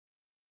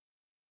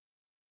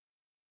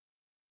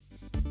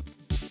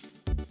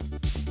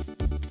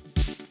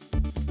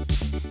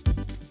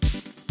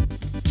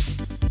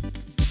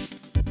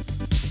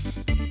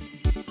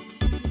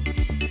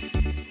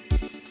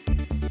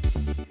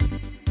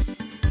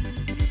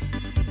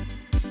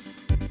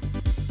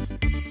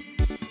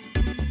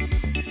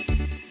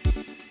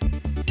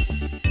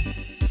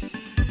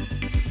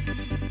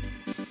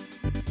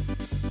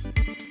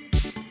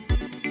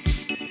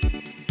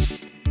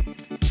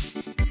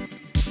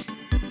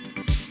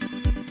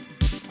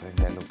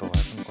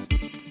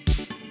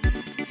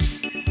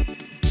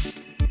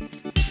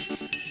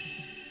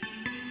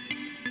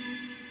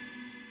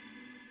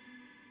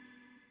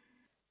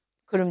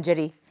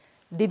Kurumjari,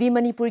 Didi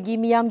Manipurgi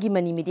Meeyamgi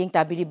Mani meeting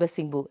tabiri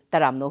basingbu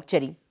taram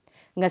nokchari.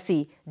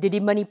 Ngasi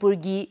Didi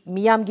Manipurgi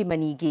Meeyamgi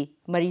Manigi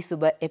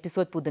Marisuba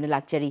episode pudana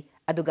lakchari.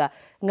 Aduga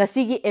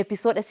ngasi gi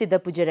episode asida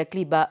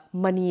pujarakliba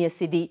mani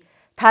asidi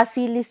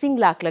thasi lising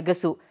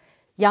laklagasu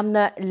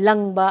yamna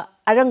langba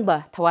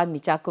arangba thawan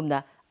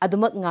michakumna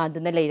adumak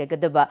nganduna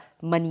leiragadaba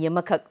mani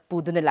amakak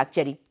puduna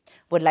lakchari.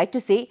 Would like to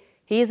say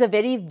he is a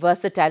very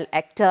versatile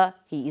actor,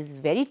 he is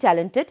very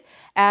talented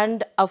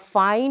and a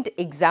fine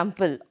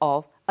example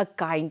of a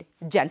kind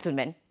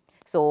gentleman.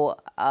 So,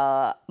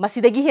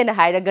 masidagi hena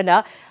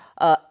hairagana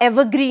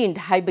evergreen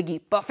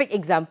haibagi perfect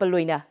example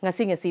loina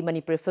ngasi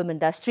Manipur film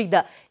industry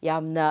da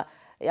yamna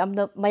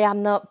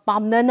mayamna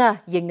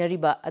pamnana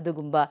yengnariba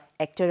adugumba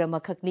actor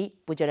amakakni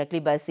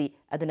pujarakliba si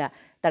aduna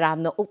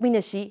taramna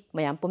ukminashi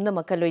mayam pumna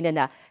makaloina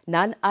na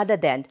none other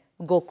than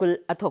Gokul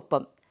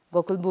Athokpam.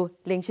 Gokul bu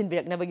lengshin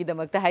biraknabagi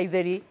damakta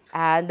haizari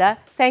and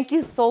thank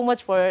you so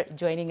much for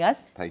joining us.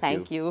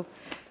 Thank you.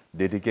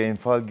 Dedicate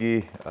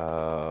Falgi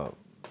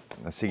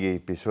Sige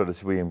episode of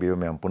Swing Biro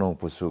Mampuno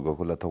Pusu,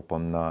 Gokul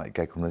Athokpam na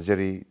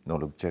Ikakunazeri, no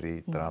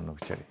luxury, Tram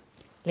luxury.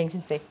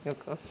 Lengshin say,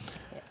 Gokul.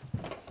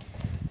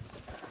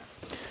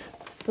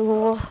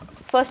 So,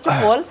 first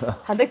of all,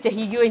 Handak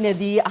Chahigu in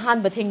the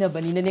Han Batinga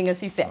Banina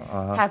Sise.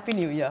 Happy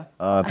New Year.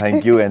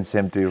 Thank you and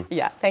same to you.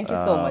 Yeah, thank you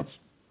so much.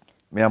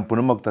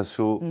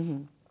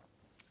 Meampunumaktasu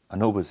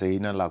Anoba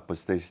Saina Lakpa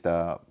stage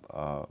the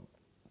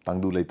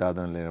Tangdu Leta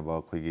than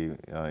Leraba Quigi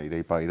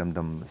Irepa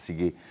Iramdam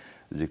Sigi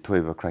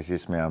Ziktoiva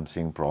crisis meam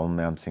sing problem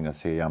meam sing a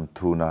say am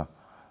tuna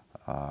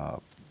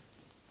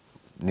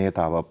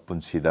Netava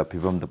Punsida,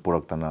 Pivam the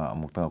Puraktana,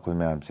 Mukta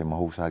Kumeam, say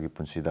Mahusagi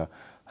Punsida,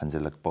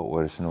 Hanzelakpa,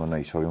 or Snow, and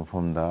I saw him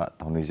from the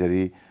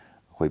Tonizeri,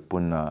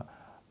 Hoipuna,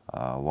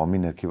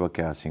 Wamina Kiva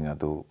Kassing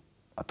Atu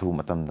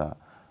Matamda,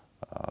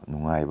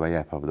 Nungai by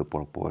the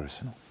poor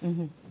person.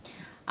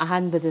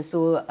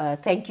 So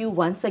thank you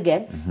once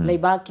again.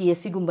 Laibaki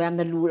Sigumbayam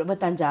the Lura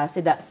Batanja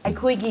said that I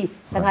coigi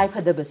Tangai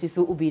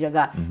Padabasisu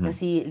Ubiraga,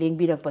 Nasi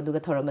Lingbira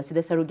Paduga Toramasi, the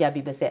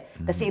Sarugabi Base,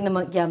 the same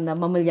among Yamna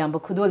Mamalyamba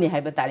Kudoni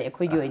Hibatari, a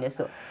Koyo in a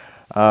so.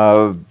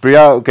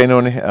 Priya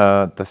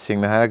Kanoni, the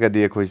Sing Haraga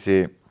de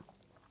Quisi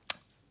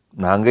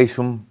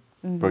Nangaisum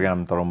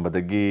program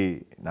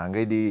Torombadagi,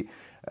 Nangai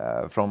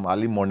from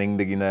early morning,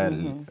 the Gina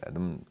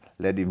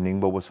late evening,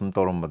 Bobosum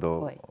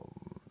Torombado.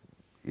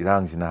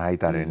 Irang sina hai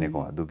tare ne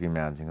ko duki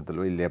myam sing to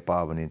loi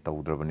lepa bani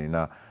tawdra bani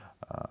na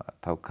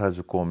thaw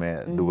kharju ko me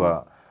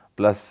duga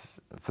plus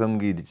film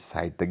gi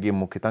side tagi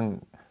mu khitang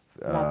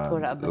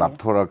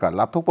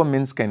lapthora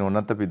means kaino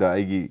na tapida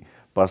aigi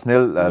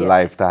personal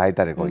life ta hai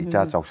tare ko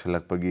icha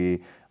chawsilak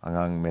pagi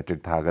angang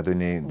metric thaga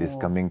duni this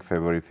coming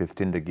February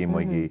 15 dagi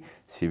moi gi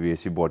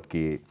CBSE board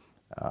ki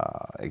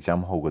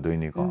exam hoga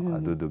doini ko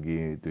adu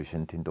dugi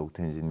tuition thin tok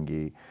thin jin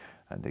gi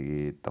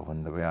adagi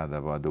tawhanda ba da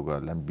ba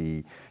duga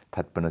lambi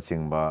thatpana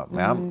singba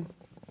ma'am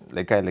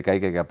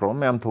lekai ka problem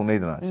ma'am thongnai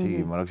dana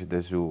si marak si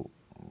desu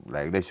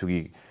like dai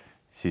sugi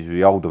si ju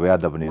yaw da ba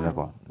da bani na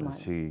ko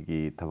si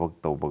gi thabak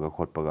tawbaga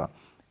khotpaga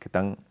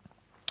kitang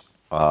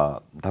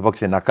thabak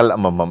se nakal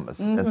amam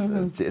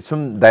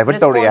sum divert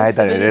tawre hai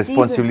tare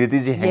responsibility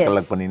ji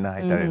henkalak pani na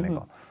hai tare ne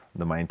ko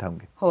the mind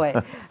thamge hoy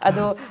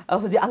ado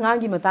huji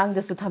angangi matang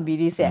da su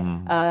thambiri se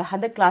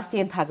handa class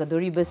 10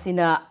 thagadori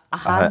basina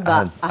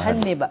ahan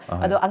neba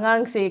ado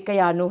angang se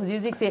kaya no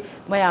huji se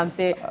mayam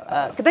se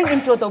kitang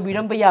intro to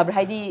biram ba yabra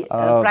haidi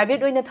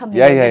private oina thambi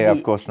yeah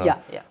of course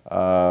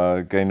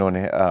kaino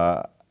ne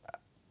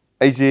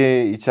aije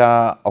icha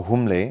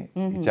ahum le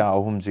icha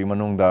ahum ji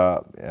manung da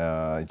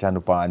icha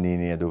nupa ani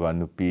ne aduga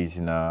nupi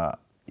sina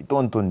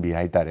iton bi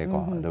hai tare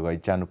ko aduga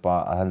icha nupa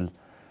ahal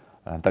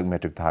tak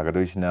metric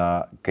thagadoi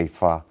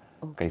kaifa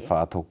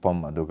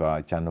Athokpam aduga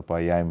chanupa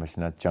yai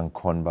masina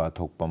changkhon ba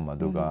Athokpam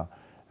aduga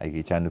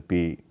aigi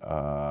chanupi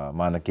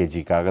mana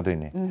kg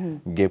kagadoi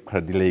gap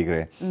khardi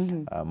leigre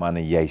mana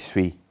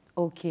yaiswi.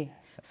 Okay,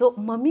 so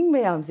maming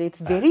mayam se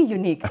it's very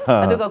unique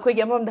aduga khoi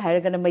gamam da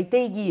hairagana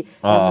maitei gi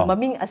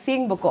maming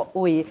aseng bako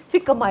oi si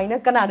kamaina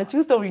kanana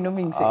choose story no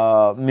ming se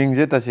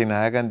mingje ta sing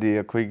na hagan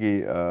di khoi gi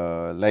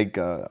like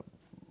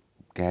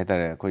कहता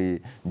है कोई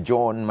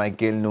John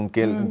Michael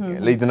नुंकेल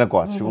लेदना को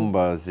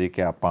सुगुम्बा जे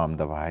क्या palm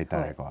दबा हाइता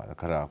है को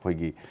खरा कोई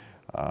की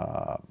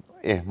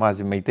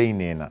माजे मैतई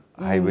ने ना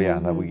हाईवे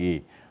आना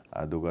बगी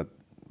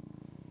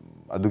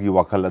अदुगी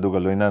वखल अदुगा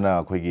लोइना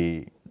ना कोई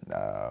की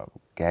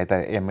कहता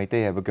है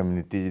मैतई है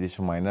कम्युनिटी जी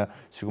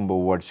सुमाइना सुगुम्बा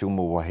वर्ड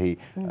सुगुम्बा वही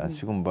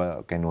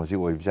सुगुम्बा कैनोजी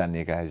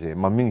ओइबजाने का है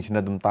ममिंग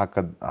सिना दुम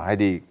ताकत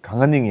हाइदे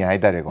खंगनिंग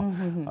हाइता है को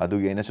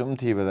अदुगी एना सुम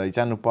थी बदा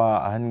इचानुपा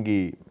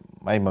अहनगी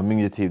my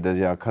mummy jati da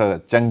ja khar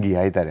changi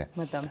hai tare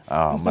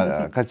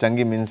khar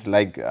changi means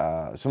like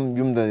sum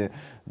yum da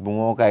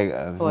bungo kai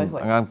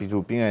angang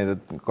pichu pingai da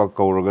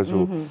ko roga su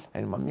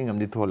and mummy ngam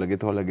di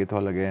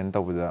tholage and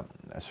ta buda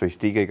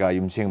swishti kai ka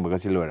yum sing baga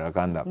silora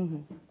kanda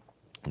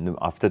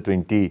after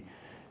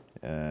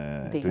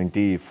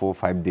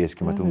 24-5 days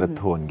ki matung da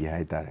thon gi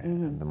hai tare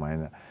the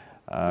mine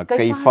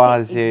kai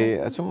fa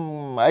se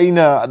asum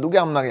aina adu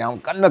yam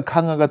kanna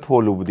khangaga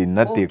tholubudi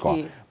natte ko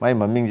mai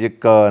maming je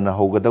ka na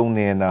hogadau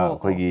ne na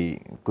koi gi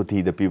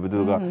kuthi da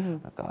pibadu ga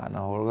ka na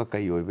horga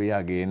kai oiba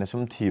yage na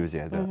sum thiba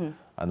je da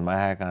and mai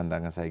ha kan da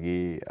ngasai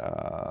gi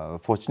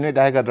fortunate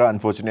ha ga dra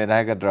unfortunate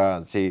ha ga dra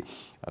se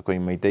koi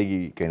mai tai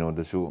gi kaino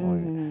da su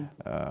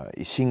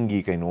ising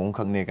gi kaino ong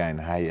khang ne kain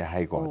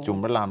hai ko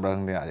chumra lam ra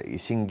ne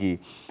ising gi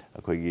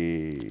koi gi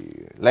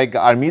like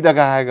army da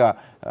ga ha ga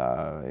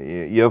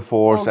Air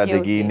Force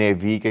adagi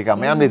Navy kai ka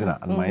mayam ledna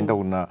mai ta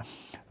una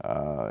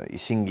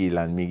isingi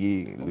lan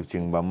migi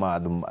luching ba ma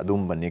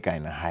adum bani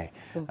kaina hai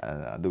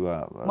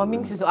aduga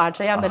maming sisu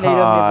artra yam na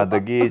leiram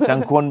adagi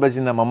changkhon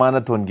bajina mama na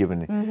thon gi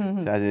bani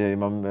sa je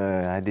mam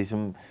hadi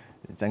sum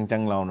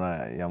chang launa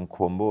yam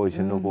khombo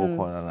isinu bo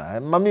khona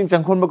maming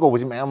changkhon ba ko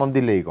buji mayam mam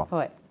di lei ko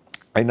hoi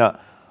aina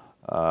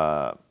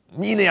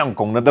ni ne yam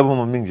kong na da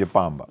maming je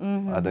pamba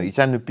ada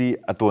ichan nupi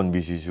aton bi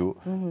sisu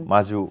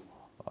maju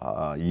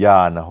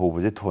ya na ho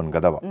bje thon ga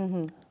da ba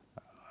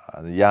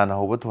ya na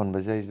ho ba thon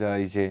ba jai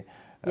ise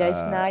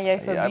yaisna yai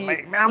fabi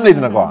mam le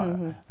na ko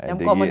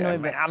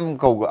am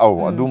ko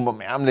au adum ba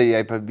mam le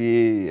yai fabi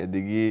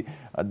adigi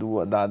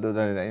adu da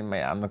ai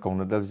mayam na kong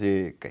na da je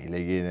kai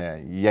le ge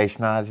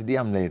yaisna si di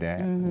am le re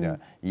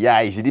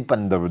yai si di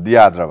pan da di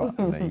ya dra ba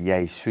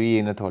yai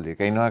sui na thole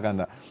kai no ka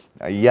da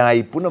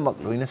yai punamak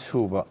loina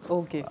suba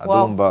okay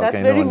wow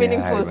that's very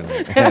meaningful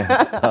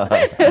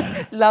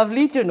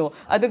lovely to know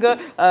aduga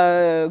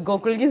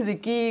Gokul gi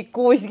ziki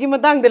kois gi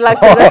matang de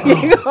lakchara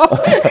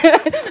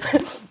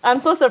I'm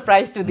so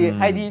surprised today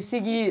haidi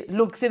sigi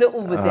look sida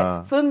ubase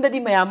film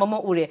dadi mayam ama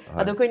ure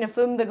adu koina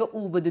film daga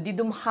ubadu di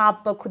dum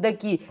hap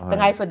khudaki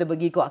tangai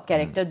fadabagi ko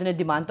character duna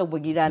demand to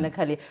bagi rana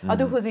khali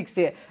adu huzik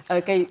se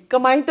kai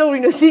kamai to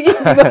rino sigi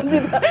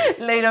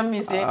leiram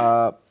mi se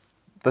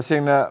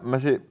tasengna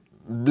mase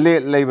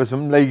blade labor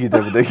sum lagi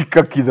da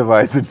kakki da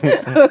bai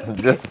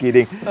just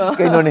kidding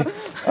kai no ni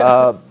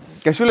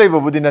kasu labor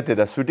budi na te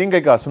da shooting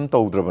kai ka sum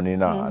tawdra bani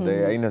na da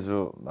aina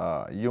su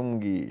yum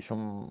gi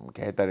sum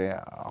kai tare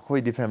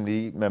khoi di family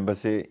member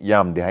se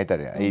yam de hai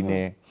tare ai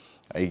ne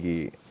ai gi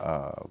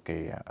okay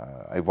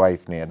ai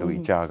wife ne adu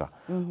icha ga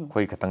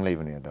khoi khatang lai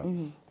bani da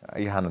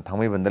ai han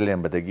thangmai banda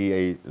lem badagi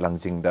ai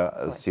langjing da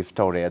shift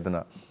tawre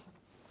aduna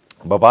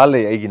baba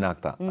le ai gi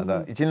nakta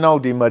ada ichinau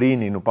di mari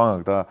ni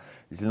nupang ta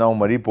isinau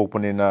mari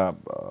pokpane na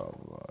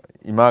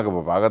ima ga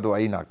baba ga do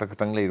ai nakta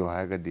khatang leiro ha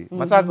ga di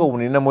macha go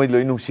ni na moi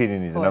loi nu siri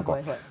ni na ko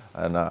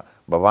na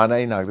baba na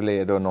ai nakta le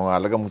do nonga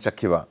la ga mu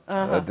chakhiba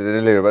de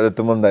leiro ba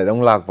tumam dai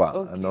dong lak pa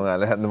nonga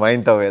la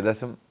main tawe da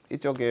sum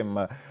it's okay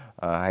ma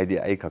haidi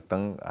ai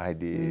khaktang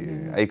haidi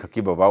ai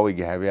khaki baba oi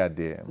gi ha ya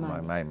de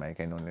mai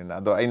kai no ni na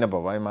do ai na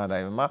baba ma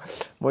dai ma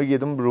moi gi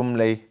dum room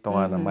lei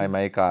tonga na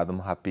mai ka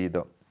dum happy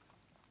do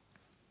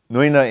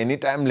noina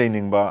anytime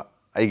learning ba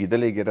ai gi da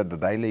lei gera da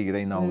dai lei gera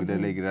ina gi da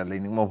lei gera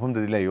learning mo phum da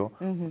di leyo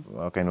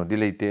kaino di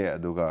leite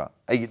aduga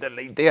ai gi da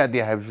leite ya di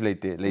ha bu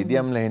leite lei di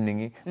am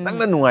learning nang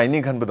na nungai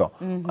ni khan ba do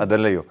ada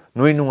leyo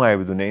noi nungai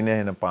bu ne ina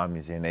na pa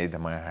mi se nei da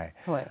mai hai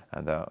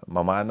ada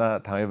mama na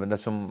thamai banda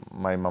sum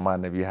mai mama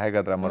na bi hai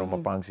ga dra maru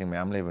mapang sing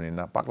myam lei bani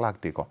na pak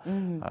lak ti ko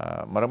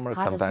maram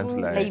sometimes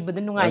lei bu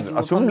nungai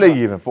asum lei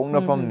gi pong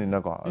na pam ni na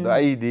ko ada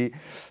ai di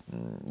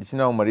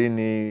isinau mari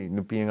ni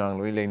nupi ngang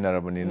loi lei na ra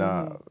bani na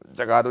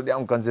jaga do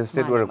yam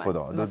congested work ko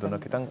do do na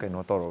kitang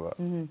kaino toroga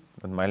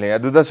mai le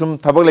adu da sum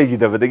thabak lei gi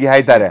da badagi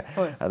hai tare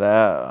ada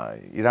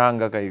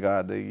iranga kai ga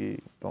dagi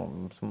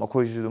sum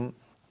akhoi su dum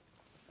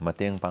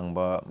mateng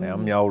pangba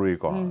mayam yauri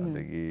ko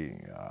dagi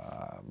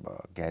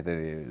gather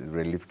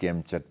relief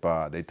camp chatpa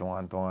dai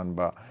tongan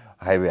ba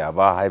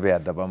highway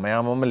da ba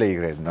mayam am lei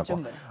gre na ko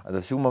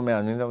ada sum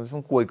mayam ni da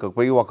sum koi ka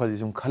pai wakhal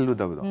sum khallu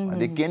da do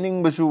ade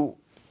kening basu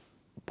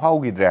phau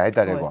gi dre hai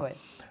tare ko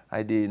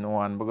haidi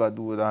noan baga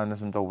du da na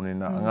sum tawni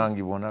na angang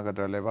gi bona ga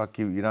dra leba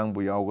ki irang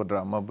bu yaw ga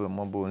dra ma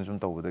bu sum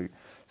taw da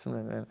sum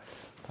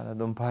thana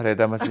dum phare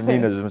da masi mi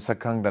na sum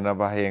sakhang da na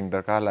ba heng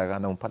dar ka la ga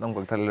na phanam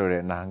ga thal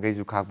re na hangai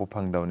ju khak bu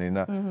phang daw ni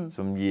na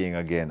sum yeng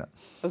again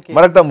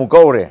marak ta mu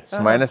ko re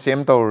sumaina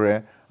same taw re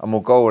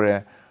amu ko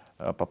re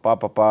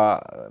papa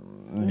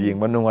yeng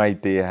ma nungai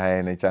te hai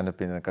na chan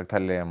pin ka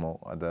thal le amu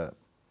ada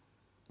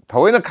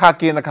thawai na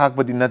khak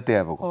badi na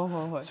te ba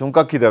ko sum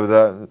ka ki da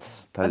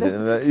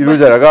iru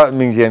jara ga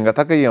mingjen ga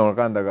thak yeng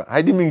ka da ga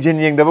haidi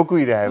mingjen yeng da ba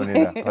kui re hai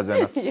bani da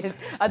phajana yes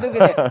adu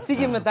ga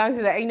sigi matang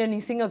sida aina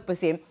ning singak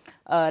pase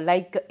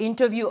like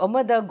interview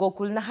amada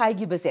Gokul na hai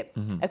gi base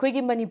akoi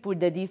gi Manipur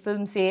da di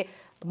film se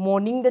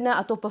morning dana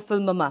atopa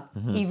film ama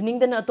evening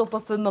dana atopa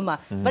film ama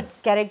but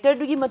character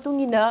du gi matung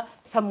ina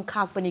sam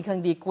khak pani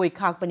khang di koi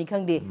khak pani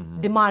khang di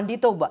demand di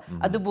toba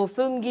adu bo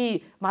film gi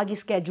magi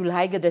schedule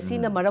hai ga da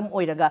sina maram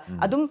oiraga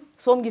adum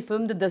som gi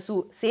film da su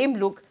same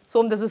look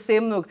som da su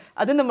same look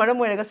aduna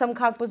maram oiraga sam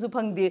khak pa su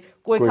phang di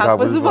koi khak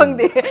pa su phang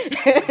di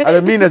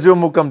ada mi na ju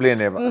mu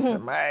complain ne ba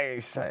mai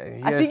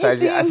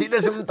asi da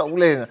sum tong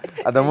le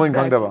ada mo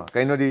khang da ba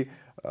kaino di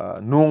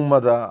nung ma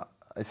da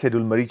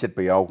schedule mari chet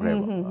pa yaw kre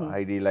ba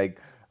haidi like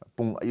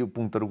pung ayu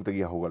pung taruk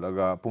tagi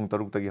hogalaga pung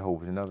taruk tagi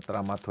hobsina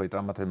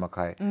 13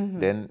 makhai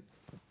then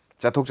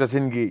chathok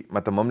chachingi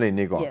matamam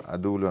leini ko Yes.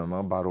 adu lo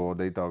ma baro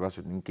dai tor ga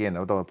shooting ken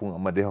na to pung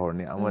ama de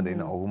horni ama de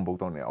na ahum bok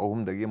tone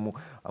ahum dagi mu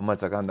ama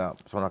chakanda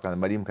sona kan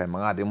marim kai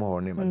manga de mu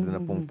horni maduna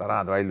pung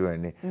 10 dwai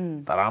loini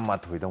 10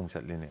 thoi dong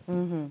chatline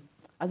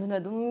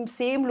aduna dum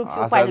same look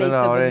so asa pai like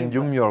na the oren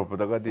yum yor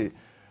pudaga di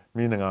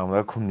mi na ngam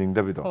khumning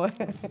da bido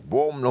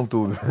bom long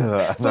tu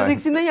hojik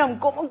sina yam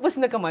komok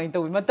pasna kamai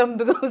tawi matam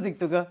duga hojik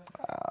tuga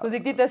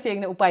hojik ti ta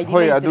seng na upai di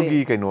hoi leitre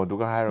adugi kaino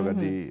duga hairo ga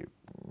di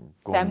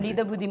family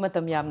da budi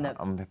matam yamna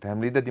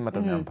family da di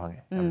matam yam phange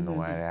yam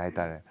nungai re hai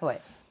tare hoi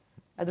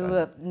adu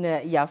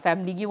ya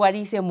family gi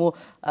wari se mo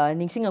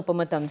ningsing apa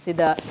matam se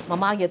da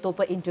mama gi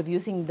topa interview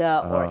sing da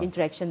or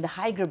interaction the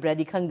high grade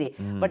ready khangde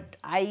but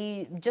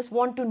I just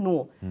want to know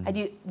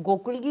adi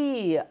Gokul gi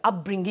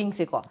upbringing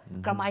se ko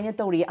kramaina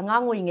tawri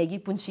angang ori ngai gi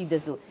punsi da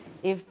su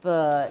if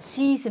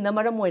she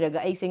sinamara moiraga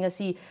ai senga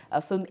si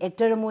film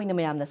actor moina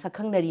mayamna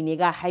sakhang nari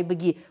nega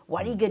haibagi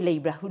wari ga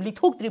leibra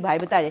lithok tri bhai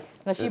batare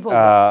ngasi pho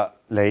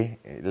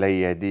lei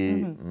adi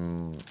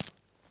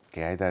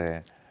ke hai tare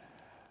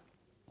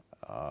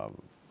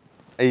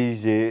ai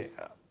je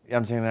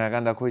yam sengna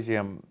kan da khoi je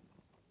yam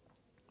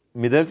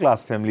middle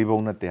class family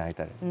bong na te hai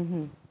tare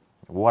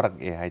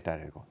warak e hai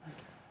tare ko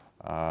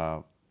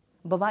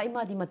baba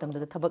ima di matam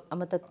da thabak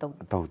amata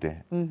taude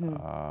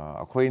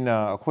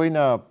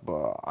akoina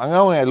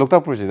angaw lokta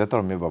project da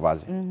tor me baba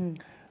je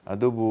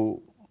adubu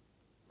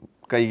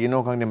kaigino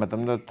khangde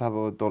matam da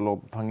thabo tolo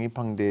phangi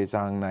phangde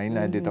chang nai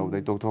nai de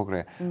tawdai tok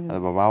thokre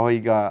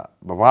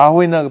baba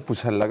hoina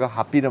pusallaga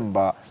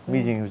hapiramba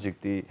mi jing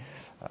hujikti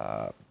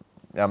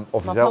yam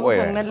officer oy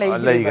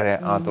lei gare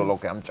to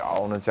lok yam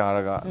chauna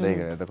charaga lei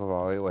gare da ko ba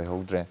oi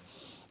hodre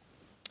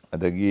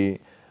adagi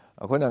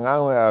akoina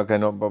ngang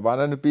kaino baba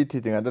na nupi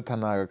thi tinga da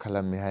thana ga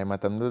khalami hai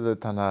matam da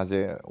thana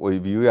je oi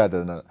biu ya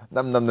da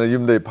nam na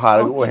yum dei phar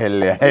ga oi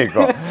helle hai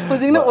ko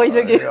hujing na oi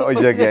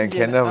jage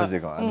kenna buje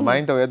ko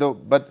mind to edo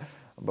but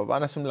baba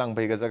na sum lang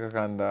bai ga jaga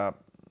kan da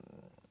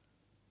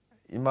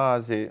ima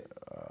je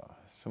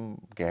sum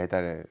ke hai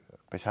tare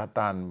paisa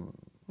tan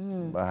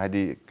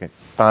hadi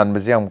tan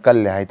baje am kal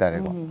le hai tare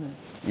ko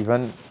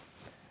even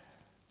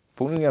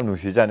pung yam nu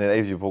si jane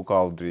ai ji pho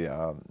kaw dri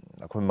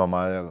akhoi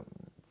mama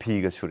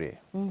phi ga sure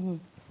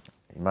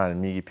ima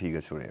mi gi phi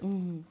ga sure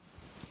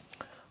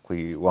koi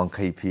wang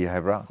khai phi hai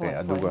bra ke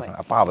adu ga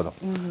apa ba do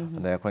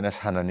da khoi na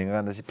sana ning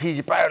ga si phi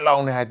ji pa law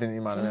ne hai tin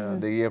ima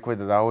da ye khoi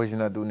da hoi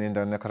sina du nin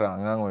da na khara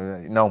angang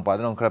oi naw pa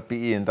da khara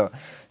pi in da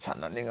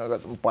sana ning ga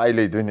sum pai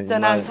le du ni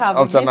chanang tha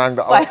chanang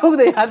da pai ho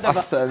da ya da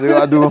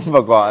ba adu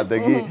ba ko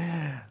adagi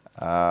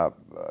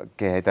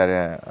ke hai tare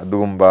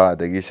adumba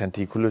adagi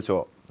santi khulu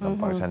so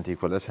lampak santi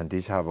khula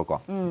santi saba ko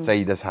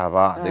chai da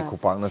saba de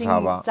khupak na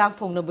saba chak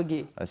thong na bagi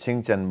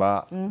sing chan ba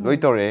loi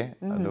tore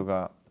aduga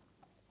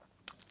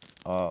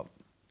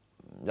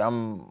yam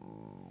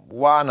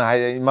wa na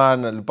hai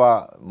iman lupa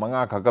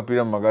manga kha ka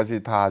piram maga si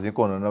tha ji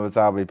ko na ba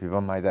cha bai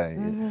phibam hai tare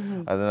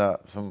aduna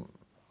sum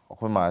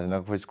akhoi ma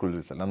jina khoi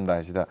school chalam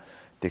da sida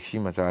taxi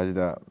ma cha ji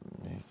da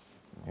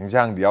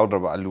injang di yaudra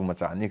ba alu ma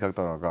cha ni khak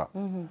tor ga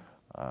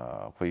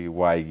khoi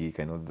wai gi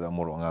kaino da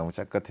moro ngang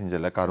chak ka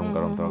thinjala karum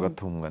tor ga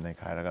thum ga nei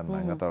khaira ga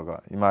nang ga tor ga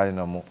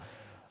imagine mu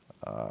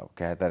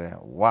ke tare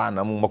wa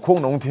na mu makhong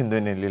nong thin de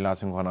ne lila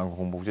sing khona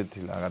khong buk je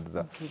thila ga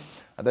da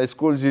ada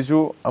school ji ju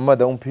ama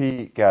da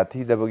phi kya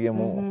thi da bagi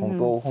mu hong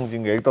to hong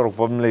jing ge tor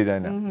pom lei da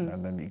na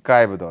da mi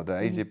kai ba do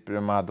da ai je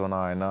prema do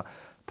na na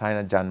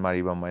thaina jan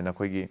mari ba mai na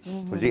khoi gi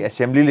hoji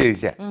assembly le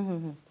je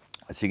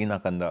asigi na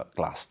kan da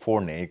class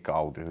 4 ne ka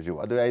out hoji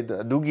adu ai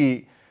adugi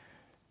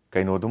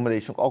kaino dum de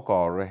sung au ka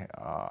re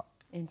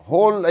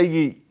whole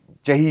ai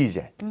chahi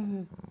je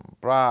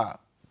pra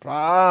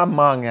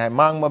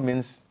mang ma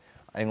means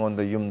ai ngon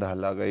da yum da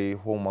hala gai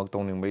homework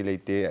tong ning bai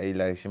leite ai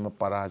lai sim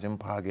para sim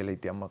pha ge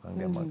leite ma kang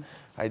de ma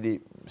ai di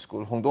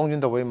school hong dong jin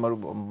da bai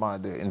ma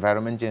the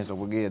environment change so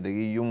ge da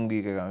gi yum gi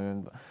ka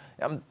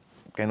yam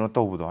kaino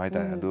to bu do ai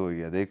ta do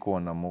ya dei ko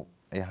na mu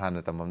ai han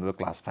na tamam do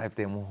class 5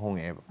 te mu hong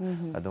e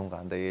adum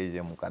kan da ye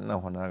je mu kan na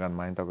hona gan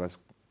mind to ga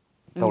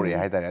to ri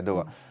ai ta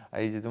do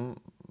ai ji dum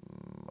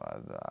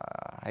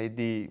hai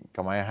di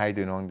kamai hai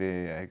de nong de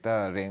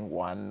ekta rank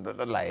 1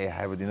 da lai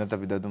hai bu din ta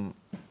bi da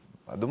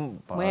adum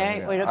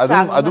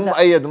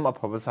ai adum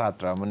afaba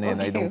satra mane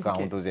nai dum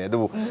count to je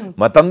du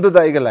matam du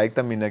da ai ga like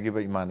ta mina gi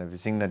ba imana bi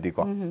sing na di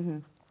ko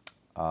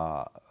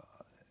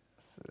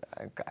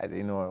kai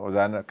de no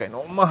ozana kai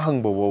no ma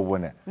hang bo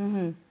ne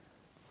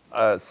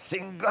a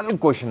single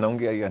question nong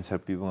gi ai answer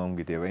pi ngom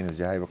gi de ba ino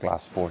je hai ba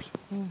class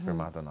 4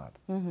 prima to not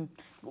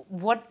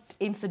what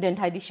incident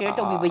had share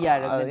to be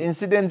yara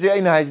incident je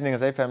ai na hai ne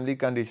sai family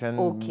condition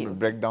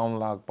breakdown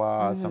lag pa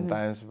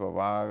sometimes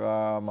baba ga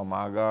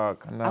mama ga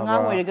khana anga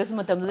ngoi ga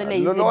sum tam da lei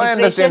se depression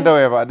understand do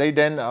ba dai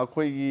then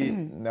akhoi gi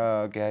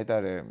ke hai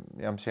tare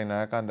yam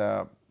sena kan da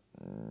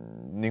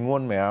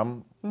ningon mayam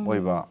oi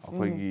ba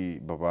akhoi gi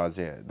baba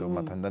je do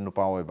mathanda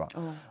nupa oi ba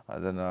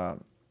adana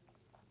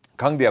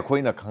khangde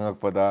akhoi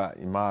khangakpada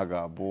ima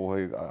ga bo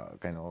hoi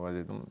kaino ba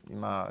je dum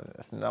ima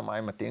asna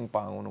mai mateng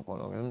pangu ko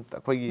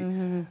akhoi gi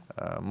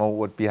mau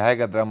ot pi hai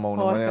ga dra mau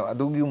no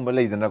adugi umba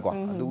leidana ko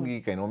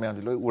adugi kaino me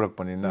am loi urak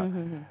panina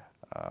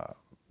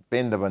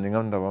pen da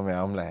baningam da ba me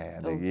am lai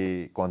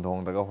adagi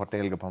kondong da ga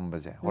hotel ga phamba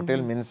je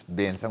hotel means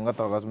ben sam ga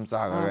tor ga sum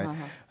cha ga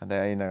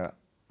ada aina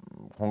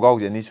khongau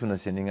je ni suna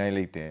seningai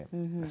leite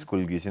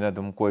school gi sina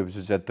dum koi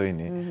bu chat toi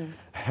ni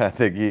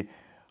adagi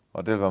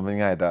hotel phamba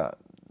ngai da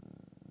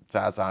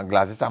cha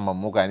glass cha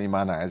mamu ka ni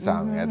mana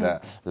cha me da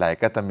lai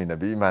ka tamina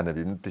bi mana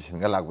bi pishin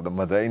ga lag da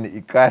ma da ini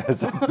ikai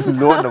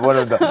lo na bo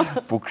da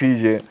pukri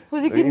je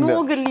huziki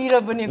no ga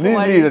lira bani ko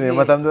wari ni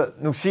matam da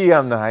nuksi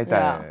am na hai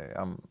ta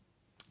am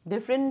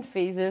different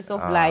phases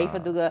of life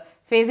aduga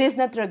phases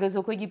natraga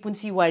so khoi gi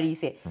punsi wari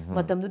se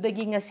matam du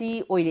dagi ngasi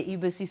oile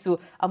ibasi su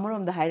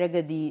amorom da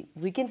hairaga di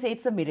we can say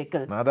it's a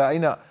miracle na da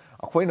aina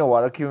akhoi na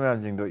wara ki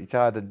myam jing do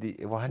icha da di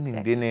wa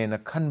haning de ne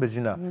na khan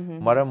bajina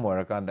maram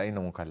wara kan da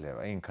ina mo khalle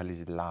ai khali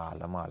ji la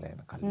la ma le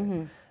na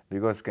khalle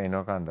because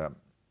kaino kan da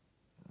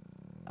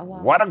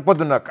warak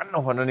paduna kan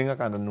no hona ninga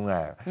kan da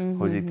nungai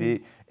hojiti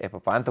e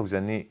papan tau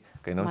jani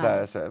kaino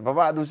sa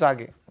baba du sa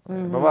ge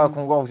baba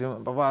khongau se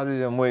baba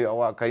du moi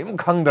awa kai mu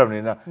khang dam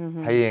ni na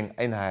hayeng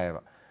aina hai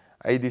ba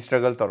ai di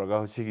struggle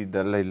toraga hosigi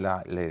da lai la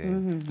le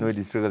noi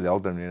di struggle yaw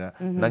dam ni na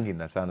nangi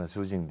na sa na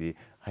su jing di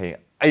hay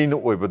ai no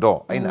oi ba do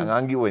ai na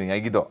ngang gi oi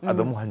ngai gi do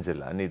adum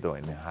hanjel ani do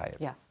ni hai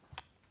ya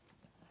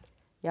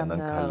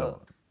yamna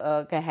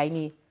kai hai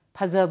ni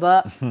phajaba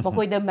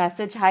makoi da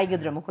message hai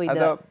gadra makoi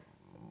da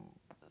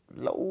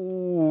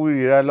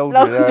lau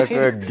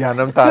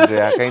gyanam ta de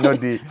kaino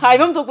di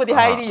haibam tokpa di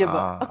hairi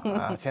ba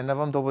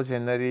senabam topo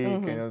senari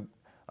kaino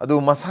adu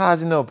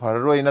massage no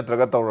pharoi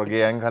natraga tawrage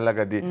ang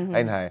khalaga di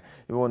aina hai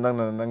ibo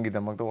nang gi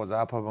damak to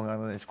oja phaba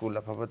ngang school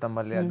la phaba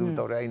tamale adu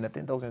tawre aina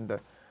tin taw sen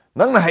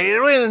nang na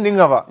hairoi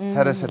ninga ba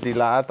sarasati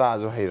la ta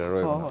jo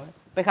hairoi ba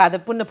pekha da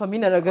punna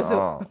phamina raga su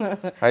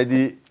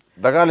haidi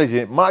daga le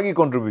je magi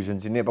contribution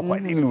ji ne ba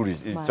kwai ni luri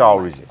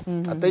chawri je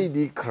atai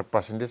di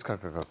percentage khar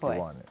khar ko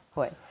wane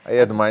hoi ai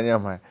admai ne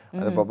mai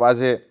adu papa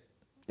je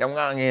yam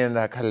ngang nge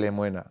na khalle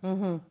moina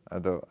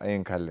adu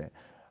ayin khalle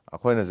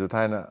akhoi na ju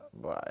thaina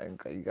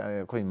kai ga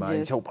khoi ma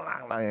show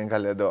palang lang yang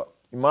khalle do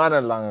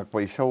imana lang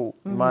poi show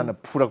imana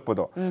phurak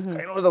podo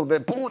kaino do de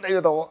pu dai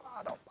do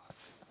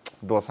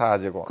do sa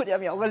je ko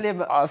khuyam yaw ga le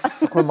ba as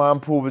khoi ma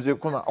phu bu je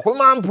khoi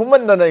ma phu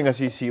man na ngai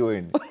ngasi si oi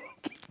ni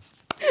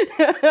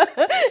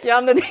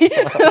yamna di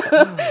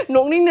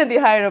nongning na di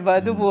hairaba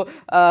dubu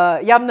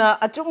yamna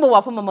achungba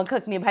wafam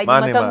amakak ni bhai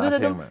matam du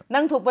dum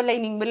nang thokpa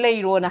leining ba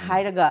leiro na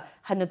hairaga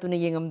hanatuna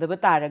yengam da ba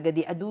taraga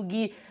di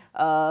adugi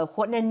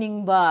hotnaning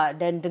ba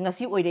dan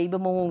ngasi oirei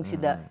ba mawong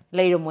sida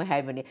leiro moi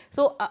haibani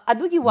so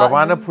adugi wa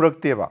babana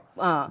phurakte ba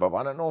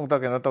babana nong ta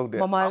kena tawde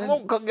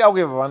amok kak yaw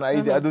ge babana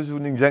ai adu su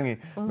ningjangi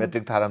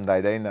metric tharam dai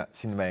dai na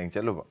cinema yang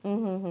chalu ba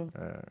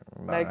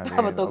like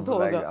ta ba tok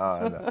thoga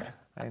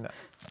aina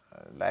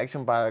like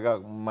some paraga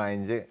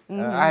mind je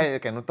ai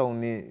kenu tong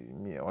ni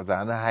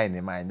ozana hai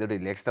ni mind do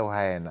relax to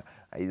hai na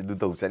ai du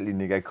to chali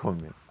ni kai khom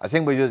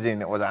aseng bai jo je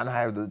ne ozana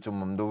hai du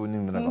chumam do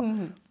ning na ko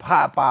pha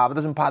pa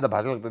ba sum pha da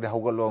bha lak de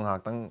hauga long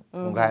hak tang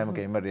ngai ma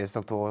ke ma rest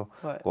to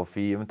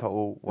coffee am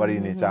tho wari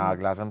ni cha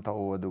glass am tho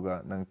aduga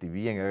nang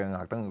tv yang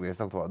ngak tang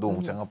rest to adu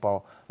chang pa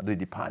adu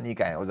di pha ni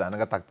kai ozana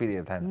ga tak pi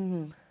re than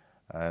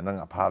nang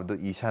apha do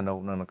isa no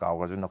nang ka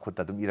ga ju na khut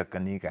ta dum irak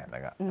kan ni kai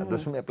na ga adu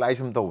sum apply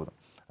sum to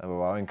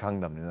baba in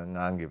khangdam ni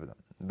ngang gi ba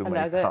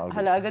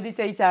halaga di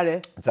chai chare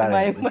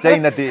chai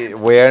nati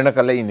wear na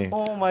kalai ni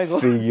oh my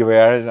god street gi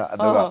wear na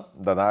aduga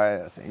dada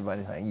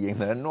ibani yeng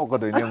na no ko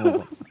do ni mu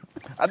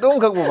adong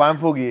khak bu ban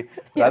phu gi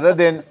rather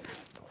than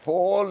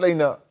whole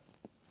laina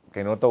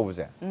kaino to bu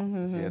se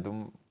si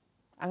adum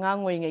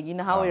angang oi ngai gi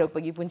na hawi rak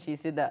pagi punchi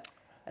si da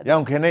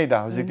yam khenai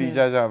da hojik ti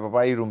ja ja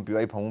baba I room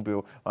pi ai phang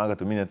pi ma ga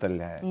tu min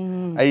tal le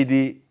ai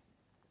di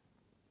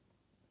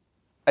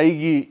ai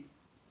gi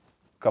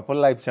couple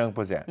life chang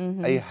pa je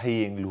ai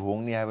hayeng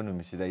luhong ni haibanu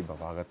mi sidai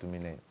baba ga tumi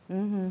ne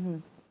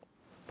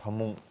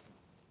phamung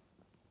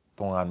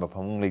tongan ba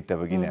phamung leita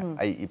ba gi ne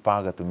ai ipa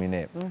ga tumi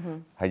ne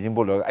haijin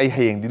bol ai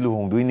hayeng di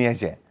luhong dui ne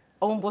je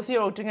ông bố sĩ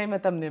rồi ngay mà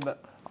tầm này mà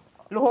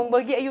luhong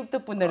bagi ayuk tu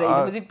pun ada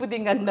ini musik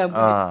puding ganda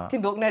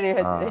tindok na re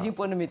haji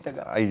pun namit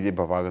taga ai de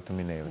baba ga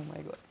tumi ne oh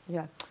my god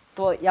yeah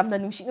so yamna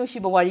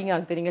nungsi ba wari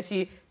ngang tani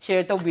ngasi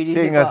share taw biri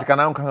se ngasi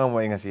kanam khanga mo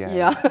ngasi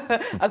yeah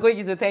agoi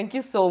gi so thank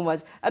you so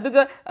much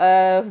aduga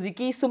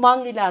huziki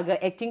sumang lila ga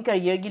acting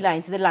career gi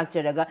line sida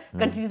lakcharaga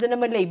confusion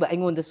ama leiba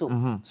aingon da so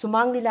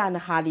sumang lila na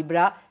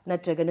halibra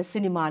natraga na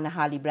cinema na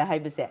halibra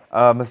haibase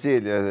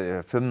masi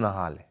film na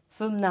hale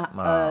film na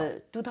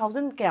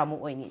 2000 kaya mo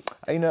oini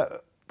aina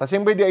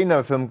taseng bai di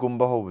aina film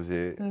kumba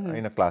hobuse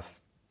aina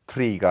class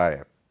 3 ga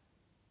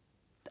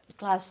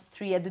class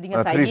 3 adu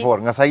dinga sai 3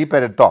 4 ngasai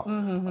period to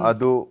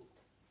adu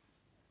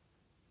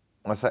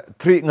ngasai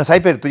 3 ngasai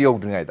period to yog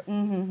dringai da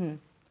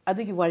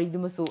adu gi wari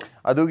dum so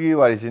adu gi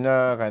wari sina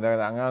kaida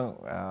angang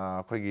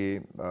khoi gi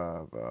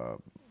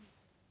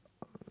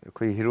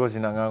khoi hero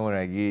sina angang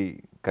ora gi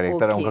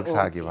character amkhak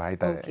sa ki ba hai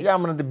tare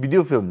yamna de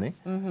video film ni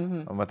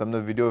matam da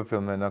video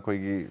film na koi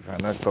gi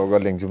fana toga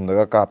lengjum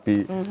da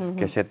copy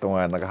cassette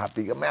tonga na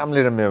happy ga mayam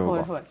le me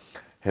ba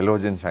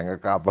halogen sanga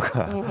kapa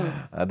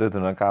adu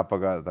tuna kapa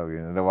ga ta gi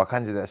da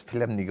wakhan je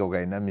film ni go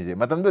ga na mi je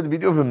matam da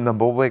video film na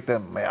bo ekta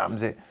mayam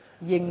je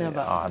yengna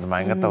ba da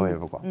mai nga tawe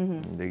ba ko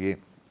de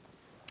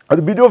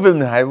adu video film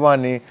ni hai wa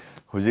ni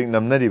hujik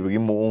namnari bagi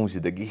moong si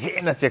dagi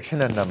hena section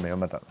na me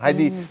mata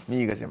haidi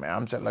mi ga se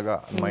mayam chatlaga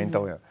main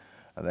tawe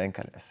ada en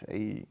kan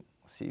ai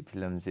si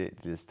film je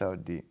lista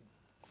di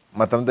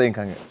matam da en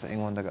kan ai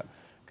ngon daga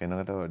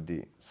kena ta di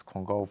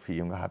khongkau phi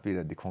yung happy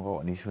da di khongkau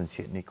ani sun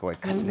se ni ko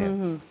kan ne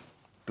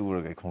tur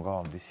ga khongkau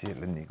am di se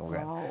le ni ko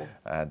ga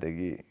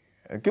adagi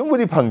kyung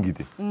budi phangi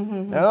di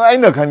ai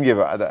na khan ge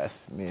ba ada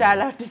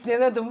child artist ne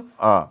na dum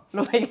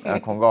loi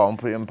khongkau am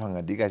phi am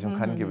phanga di ga sum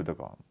khan ge ba to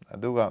ko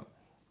aduga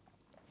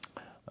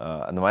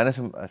adumana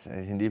sum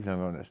hindi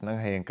film nang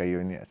hayeng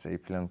kayo ni sa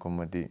film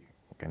comedy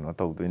keno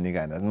to do ni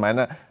ga na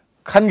adumana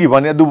khan gi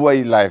bani adu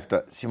ai life ta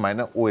si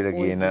maina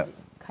oirage na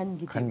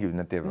khan gi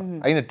na te ba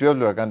aina 12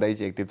 lor kan da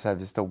active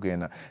service to ge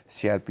na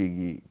crp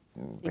gi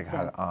dekha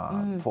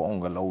phone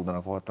ga lo da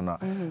na ko ta na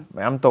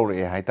mayam to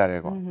re hai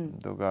tare ko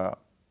to ga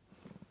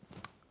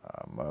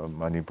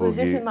Manipur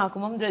gi se ma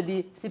kumam dradi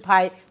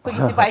sipai ko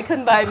gi sipai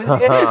khan bai bi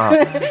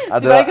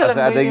sipai khan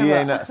ada gi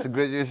aina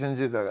graduation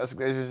ji da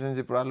graduation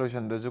ji pra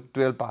lotion da juk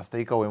 12 pass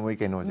tai ka moi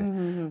kai no je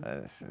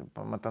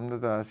matam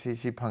da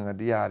si phanga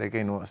di yare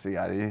kai no si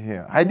yare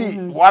hai di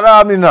wara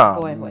mina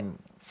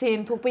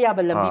sem thok pa ya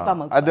ba lambi pa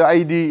mak ada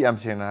id yam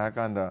sena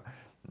kan da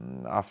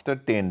after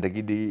 10 da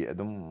gi di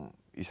adum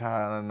isa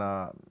na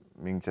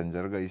ming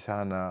chanjar ga isa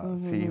na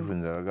fi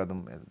hunjar ga dum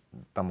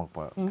tamak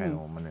pa kai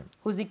no mane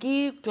huziki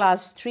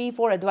class 3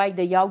 4 adwai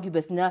da yaw gi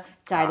basna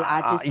child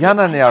artist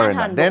yana ne yare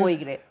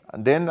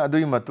then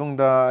adui matung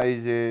da ai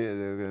je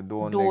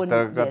don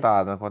actor ka ta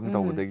da kon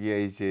to da gi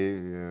ai je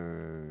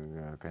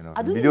kai no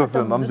video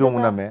film am jong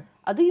na me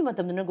adui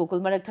matam na Gokul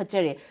marak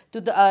thachere to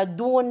the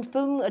don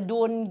film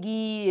don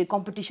gi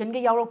competition ga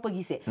yawrok pa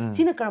gi se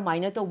sina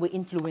karmaina to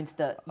influence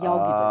da yaw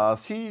gi ba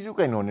si ju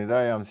kai no ni da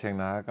yam seng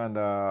na kan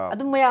da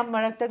adu mayam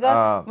marak ta ga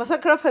masak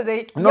khara phajai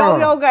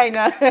yaw gai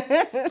na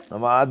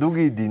ma adu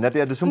gi di na te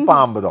adu sum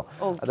pam ba do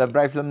ada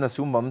bright film na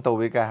sum bam to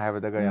we ka ha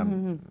ba da ga yam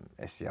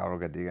es yaw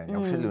ga di ga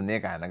yaw silu ne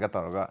ka na ga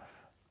to ga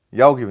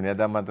yaw gi ne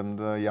da matam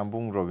da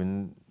yambung robin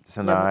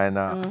sana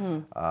na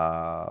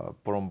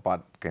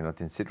porompat kai no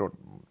tin sitrot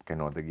kai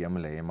no da gi am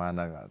le ma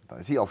na ga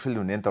si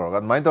oxilu ne to ga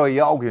mai to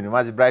yaw gi ni ma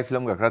ji bright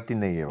film ga khra tin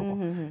nei ba ko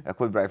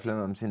koi bright film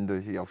am sin do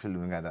si oxilu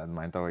ga da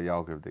mai to yaw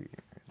gi da gi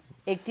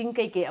acting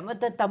kai ke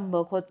amata tamba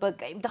khot pa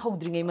kai ta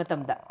hodri ngai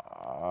matam da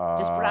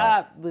just pra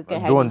kai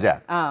ha don ja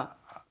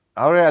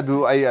aure adu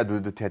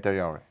theater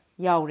yaw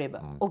yaure ba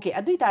okay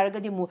adui taraga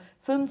di mu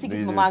film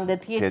sigis mamang da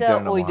theater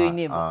oi doi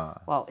ne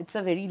wow it's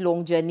a very long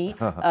journey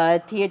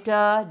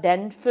theater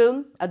then film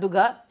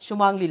aduga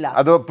shumang lila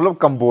ado plop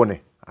combo ne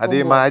adi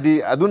ma adi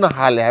aduna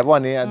hale ha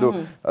bani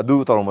adu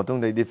toro matung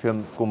dai di film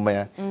kumma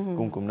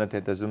kum na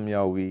theater zum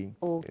yawi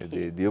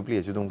de dio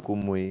play ju dum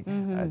kumui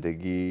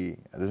adagi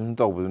adu zum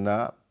to buna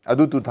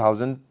adu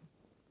 2001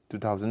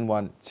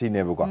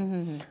 sine ba ko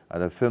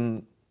ada film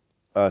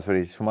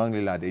sorry shumang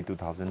lila dai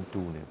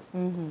 2002 ne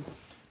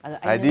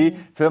adi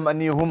film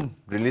ani hum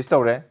release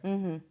tawre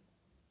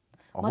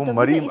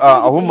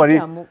ahum mari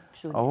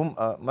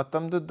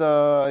matam du da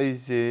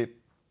is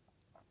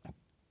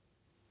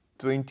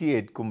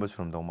 28 kumbas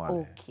from do male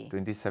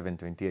 27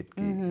 28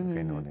 ki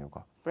kaino ne ko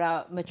pra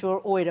mature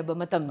oira ba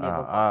matam ne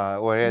ba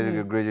ore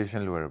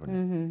graduation lower ba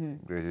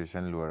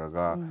graduation lower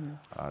ga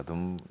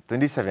dum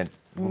 27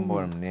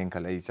 kumbor ne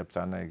khalai chap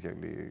chana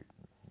exactly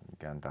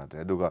kyan ta de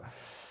duga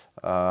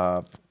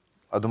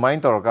adumain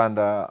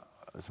torkanda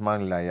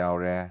Sumang la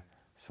yaure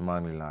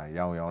sumang la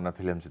yaw na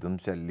film chudum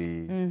challi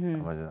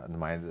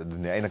amai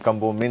adune aina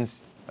combo means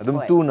adum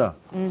tuna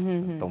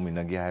to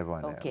minagi hai ba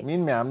ne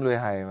min me am loi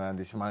hai ma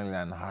di sumang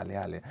la na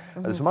hale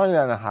sumang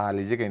la na hale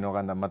je kaino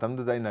kan da matam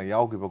du dai na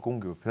yaw ki ba kum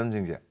ki film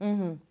jing je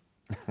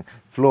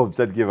flop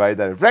chat ki bai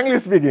dar frankly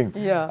speaking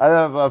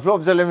ada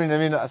flop chale min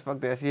min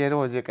aspect asi hero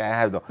je kai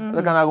ha do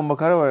da kana gum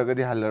khara wa ga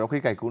di hal ro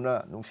kai ku na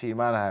nung si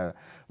ma na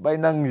bai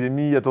nang je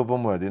mi ya to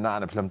pom di na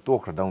film to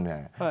khra dong ne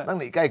nang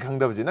ni kai khang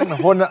da ji nang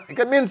hon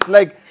it means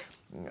like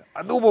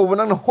adu bo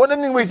nang hon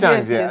ning bai chang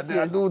je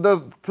adu the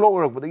flow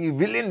ro da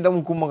villain dam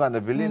kum ga da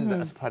villain da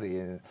asphari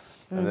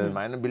da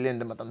mai na villain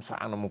da matam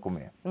sang na mu kum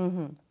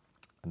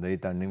da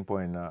turning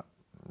point na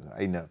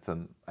aina film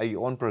ai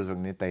on project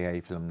ni tayai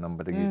film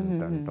number da gi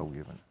turn to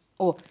gi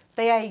oh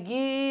tayai gi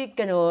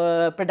kano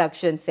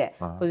production se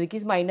hojiki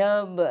maina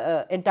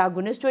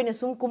antagonist oina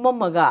sum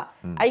kumamaga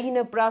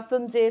aina pra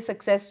film se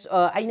success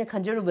aina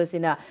khanjaru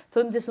basina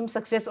film se sum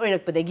success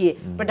oirak padagi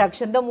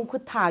production da mu khu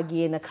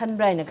thagi na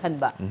khanbrai na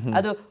khanba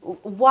ado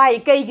why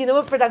kai gi no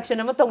production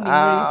ama tongni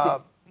se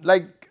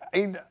like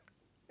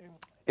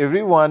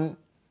everyone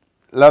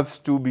loves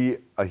to be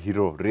a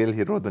hero real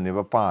hero do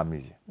never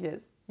pami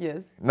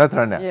yes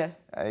natrana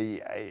I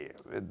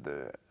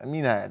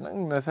mean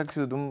nang nasak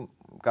su dum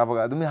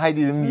kapaga adum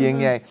haidi dum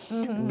yeng yai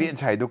be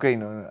chai do kai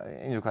no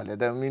enju khale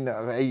da min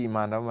ai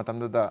imana matam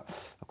da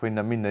koi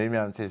na min nari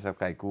myam se sab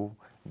kai ku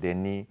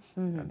deni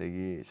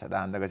adagi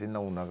sadan da ga sin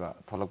nauna ga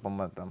tholak pam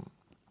matam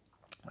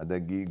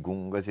adagi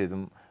gung ga se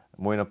dum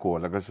moina ko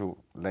la ga su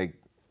like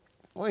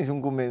moi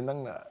sum ku me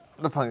nang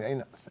da phang ai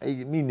na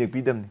ai mi ne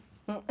pi dam ni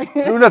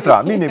lu na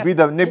tra mi ne pi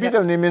dam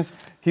ni means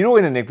hero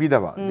in ne pi da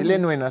ba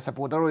villain no na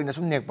supporter in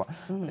sum nek ba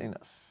ai na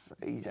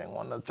ai jang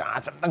on cha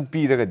cha nang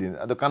pi ra ga din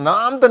ado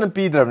kanam ta na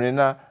pi dram ni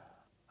na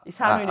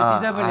Isang na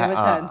pizza ba ni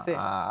chance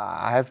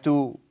I have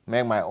to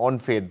make my own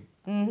fate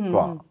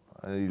ko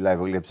lai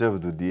bak lep se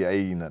du di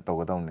ai na to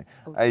ga tong ne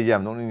ai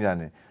yam nong ning ja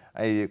ne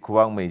ai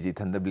khuwang mai ji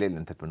thanda blade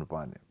lan that panu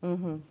pa ne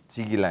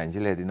sigi line ji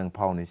le di nang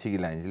phau ni sigi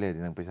line ji le di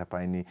nang paisa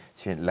pai ni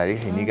sen lai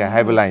he ni ga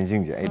hai ba line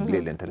jing je ai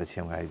blade lan that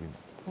sem ga ai bin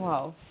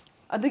wow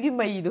adagi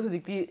mai do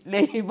hujikti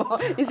lei bo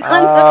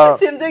isan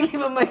sem jagi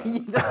ba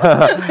mai do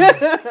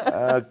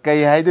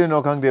kai hai do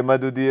no khang de ma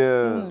du di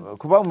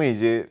khuwang mai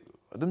je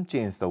adum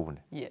change tau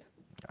ne yeah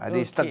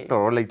adi stuck to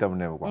like tab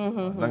ne ko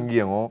nang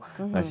yengo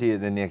ngasi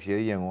the next year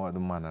yengo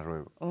adum mana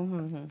roi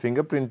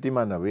fingerprint ti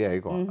mana we ai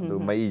ko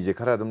adu mai je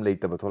khara adum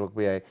late tab tholok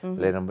pe ai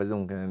leram ba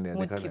jung kan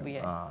ne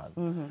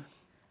khara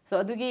so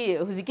adugi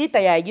huziki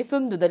tayai gi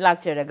film du da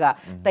lakcharaga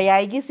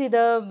tayai gi si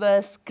the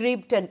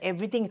script and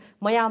everything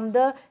mayam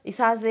da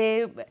isa je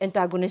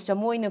antagonist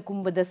amoina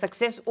kumba da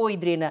success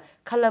oidrena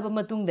khalaba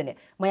matung dane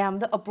mayam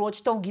da approach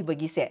tawgi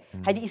bagi se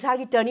hadi isa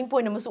gi turning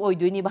point amus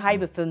oidoi ni ba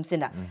haiba film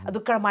sina adu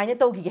karmaina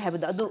tawgi gi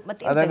haiba adu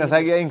mate ada nga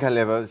sagi ain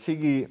khaleba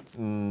sigi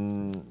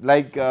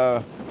like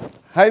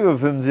haiba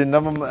film jin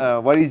nam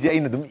wari ji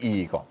ain dum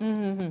I ko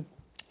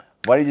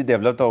wari ji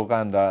develop taw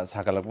kan da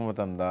sakalak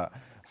matam da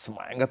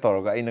sumainga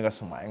toroga ainaga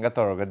sumainga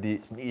toroga di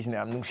mi isne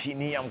am nungsi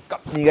ni am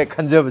kapni ga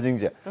khanjaba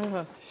jingje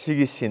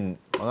sigi sin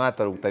manga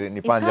taruk tari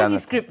ni panjana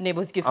script ne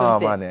bos ki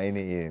film se mane ai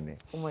ni e ni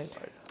oh my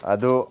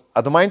god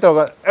ado main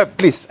toroga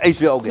please ai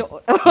su okay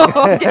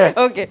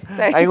okay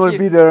thank I will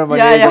be there ma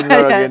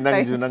ge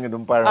nang ju nang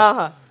dum par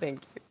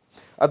thank you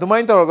ado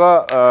main toroga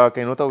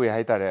kaino tawi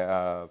hai tare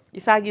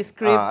isagi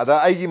script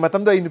ada ai gi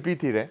matam da inu pi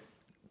thire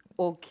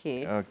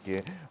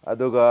okay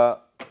adoga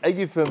ai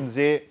gi film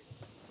je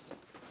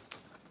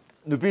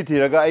nupi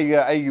thiraga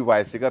ai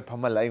wife se ga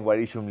phamal ai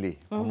wari sumli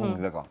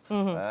mung da ko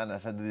na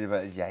sa du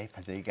ba yai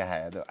phajai ka ha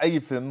do ai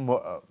film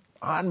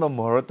an ma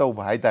mor to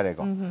bhai tare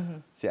ko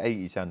se ai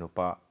icha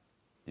nupa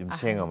yum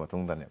chenga ma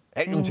tung da ne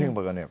ek yum cheng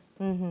ba ga ne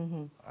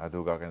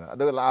adu ga kana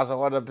adu last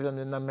hour da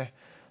film na me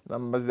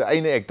nam ba ai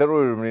ne actor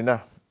oi rum ni na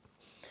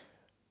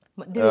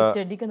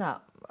director di kana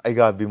ai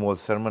ga bimol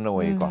sharma na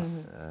oi ko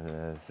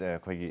se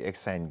khoi gi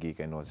exsign gi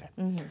kaino se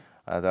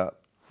ada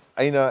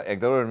aina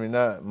actor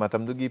mina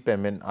matam du gi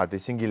payment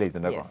artist singi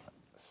leitana ko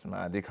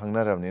sma di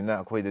khangna ramni na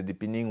khoi da di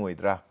pining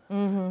oidra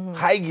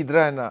hai gi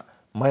dra na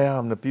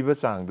mayam na piba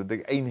chang du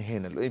de aina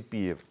hena loi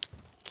pi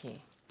okay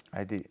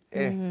ai di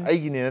ai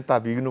gi ne na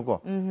tabi gnu ko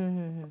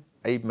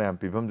ai mayam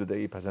pibam du de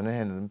phajana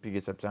hena dum pige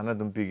chap chana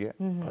dum pige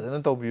phajana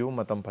to biu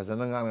matam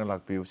phajana ngang na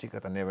lak piu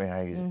sikata ne bai hai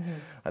gi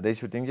adai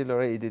shooting ji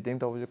lore editing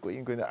to ko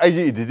in ko ai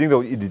ji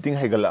editing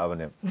hai gal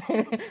abane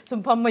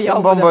sum pham ma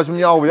yaw sum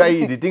yaw ai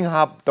editing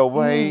hap to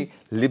bai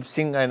lip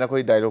sync ai na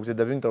khoi dialogue je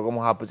dubbing to ko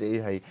mo hap je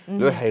hai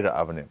loi hai ra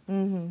abane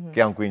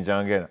kyang queen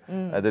jang ge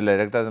na adai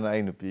director na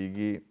ai nu pi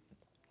gi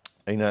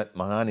aina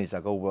mangani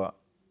sakauba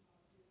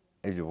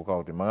ai ju ko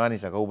te mangani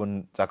sakauba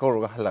sakau ro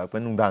ga hala pe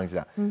nung dang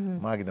sida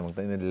ma gi damang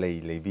ta ina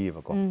lei bi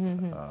ba ko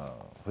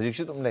hojik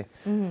su tum lei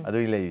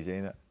adoi lei je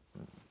ina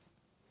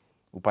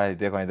upai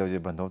te ko ai do je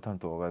bandau tham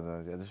to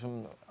ga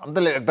sum am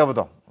da le ta ba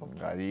to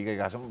gari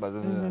ga sum ba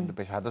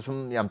pesa da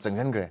sum yam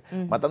changhan gre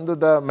matam du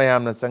da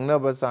mayam na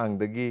changna ba sang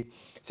da gi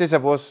se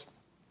suppose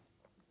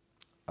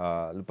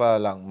lupa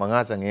lang manga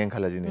changeng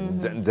khala jini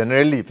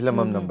generally film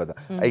am number da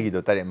ai gi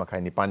do tare makhai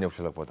ni pan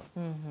yoselak po do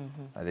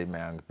adai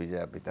mayang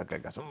pija pita kai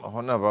ka sum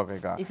hona ba kai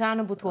ka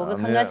isana buthoga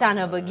khangna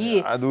chana bagi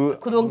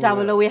khudong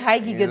chaba lawe hai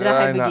gi gedra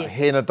hai bagi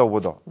he na to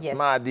bodo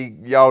ma di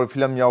yaw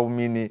film yaw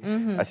mini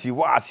asi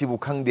wa asi bu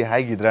khang di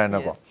hai gi dra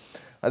na ko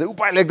adai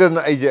upai lek da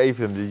ai je ai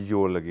film ji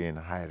yo lage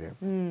na hai re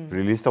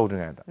release to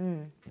dinga da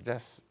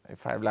just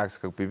 5 lakhs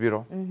ka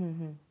pibiro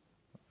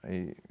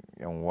ai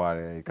yang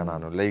ware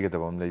kanano leiga da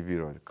bam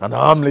leibiro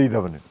kanam leida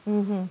bane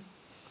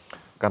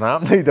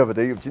kanam leida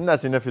bade chinna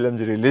chinna film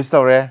ji release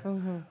tawre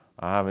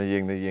me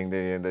yeng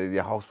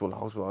de houseful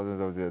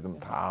dum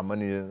tha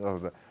mani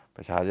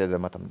paisa je da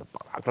matam da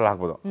pak lak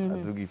bodo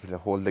adu gi film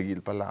hall da gi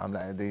pala am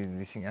la de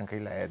nising yang kai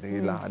la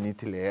de la ani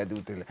thile adu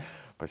tile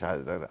paisa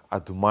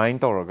adu mind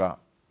tawraga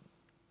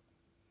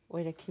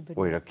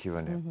oirakhi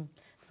bane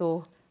so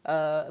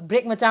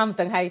break macham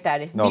tang hai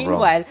tare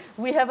meanwhile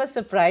we have a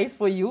surprise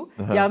for you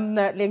yam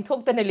na lengthok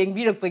ta na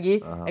lengbi rak pagi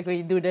akoi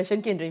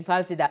Doordarshan kendra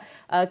Imphal sida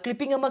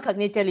clipping ama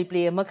khakne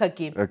teleplay ama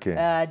khaki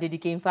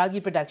dedicate Imphal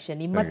gi production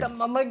ni matam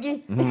amagi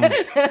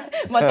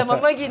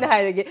na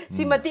hairage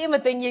si mate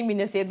matang yeng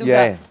minase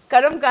duga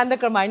karam kanda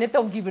karmaina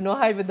tawgi bino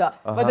haibada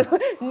madu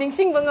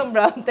ningsing bangam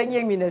bra tang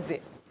yeng minase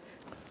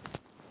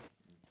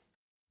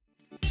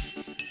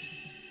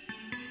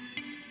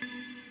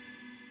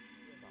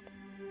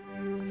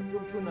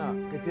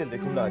Kaitel de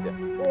kum lage.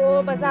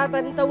 Oh, bazar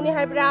ban tawni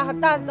haibra,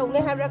 hafta tawni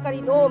haibra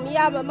karino,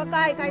 miyam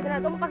makai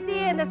kaidra dum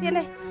paksi na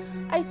sene.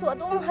 Ai so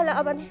adum hala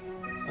abani.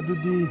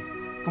 Adudi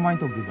kamai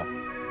tawdiba.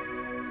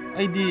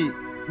 Aidi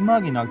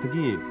imagi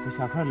naktagi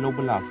pesa khara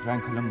loba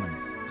laksran khalamman.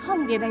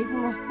 Khamge dai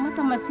bungo,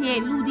 matam ase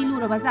ludi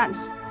lura bazani.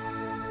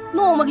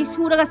 No magi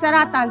suraga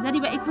sara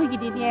tanjari ba ekhoi gi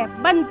de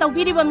ban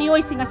tawbiri ba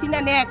mioi singa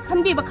sina ne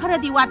khanbi ba khara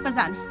di wat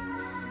bazani.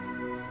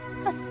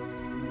 As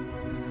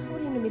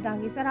ori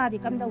nimidangi sara di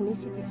kam dawni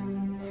sidi.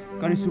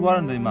 Kari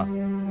suwaran dai ma.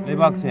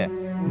 Lebak se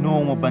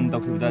no mo ban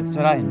tawkhibda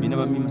chara hin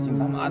binaba mi masing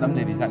tam adam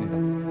le rizani da.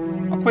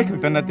 Akhoi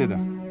khakta natte da.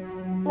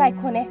 Ngai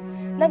khone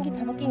nangi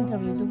thabak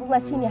interview du bunga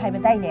sini haiba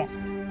dai ne.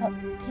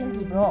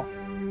 Thengi bro.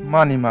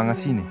 Mani ma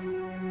ngasi ni.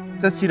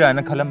 Chatsira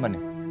na khalamane.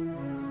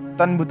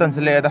 Tan bu tan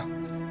sele da.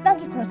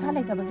 Nangi crossa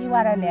lai tabagi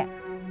wara ne.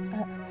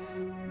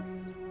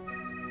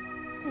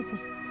 Si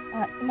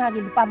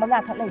magi lupa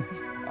manga khat lai se.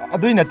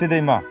 Adui natte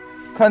dai ma.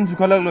 Khan su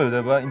khalak lo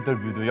da ba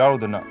interview do yaro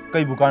dana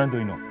kai bu kan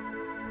doino.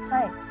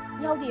 Hai,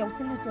 yaudi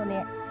yausilu so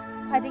ne.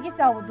 Phadigi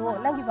sawdu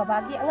nangi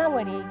babagi angang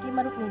wari gi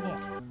marup ni ne.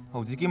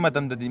 Hojiki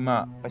matam da di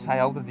ma paisa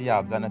yaw da di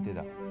yab da natte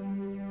da.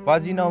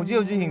 Baji na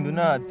hoji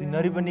hingduna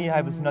tinaribani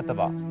haibusu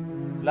nataba.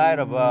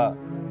 Lairaba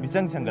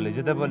michang changal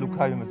jadaba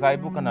lukhabi masai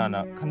bu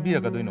kanana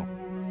khanbiraga doino.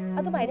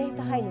 Adu mai ne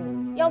ta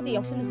hainu. Yaudi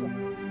yausilu so.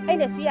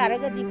 Aina su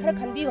yaraga di khara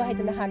khanbi wa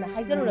haiduna hana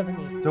haizaru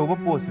rabani. Joba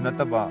post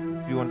nataba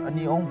pion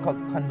ani on khak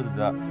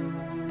khanbada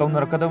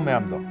tawnar kadam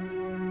mayam do.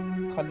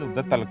 Khallu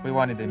da talak pai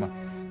wani dai ma.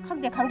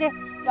 Khangde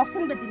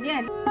yausin badi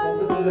ne.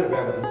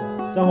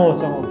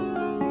 Sango.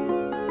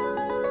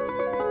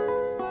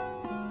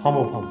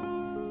 Hamo.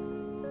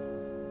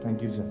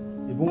 Thank you sir.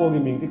 Ibungo gi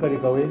mingti kari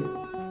kawe.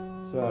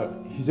 Sir,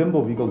 hijam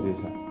bobi kauje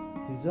sir.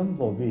 Hijam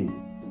bobi.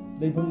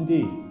 Leibum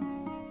di.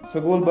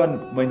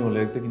 Sagolban maino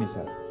lek takini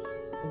sir.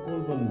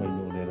 Sagolban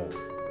maino lera.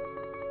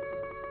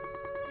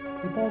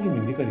 Ipa gi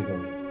mingti kari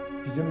kawe.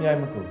 Hijam yai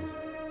ma kauje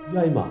sir.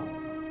 Yai ma.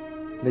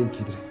 Lei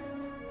kidre.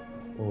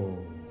 Oh.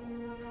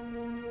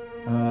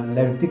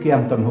 Lairti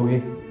kiyam tam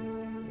hogi.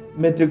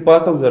 Metric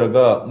pass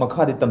tawjaraga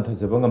makhadi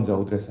tamthajaba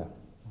ngamjahudre sir.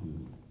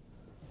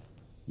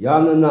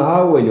 Yamna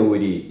naha oina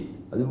wiri.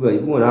 Aduga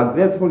ibuna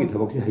grade 4 gi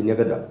thabak si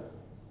hainagadra.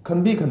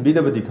 Khanbi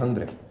dabadi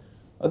khangdre.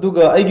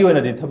 Aduga aigi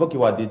oina di thabak ki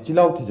wadi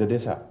chilaw thijade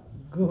sir.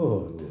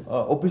 Good.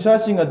 Officer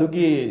sing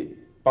adugi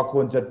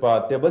pakhon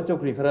chatpa table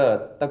chokri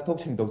khara takthok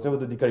singtok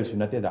chabadu di kari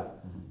sunate da.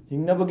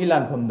 Hingnabagi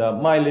lanphamda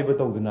mai leba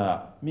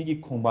tawduna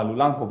migi khongbalu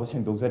langphoba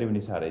singtok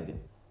jaribani sir aidi.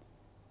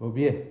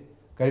 Bobi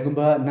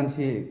karigumba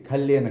nangsi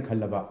khalle na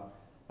khallaba.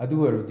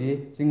 Adu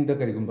warudi singda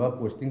karigumba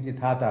posting si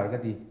tha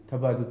targadi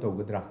thaba adu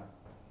tawgadra.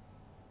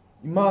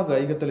 Imaga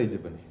igata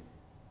lejebani.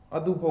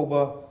 Adu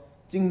phauba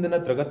chingda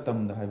natraga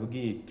tamda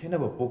haibagi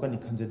khenaba pokani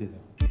khanjade da.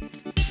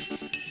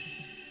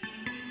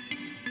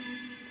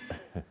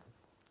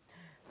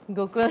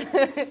 Gokul,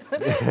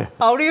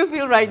 how do you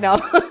feel right now?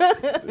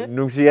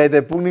 Nungsi ay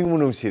de pungning mo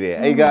nungsi re.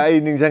 Ay ga ay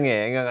ningsang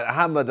eh.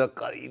 Hamba da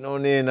karino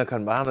ne na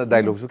kan ba hamba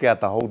dialogue su kaya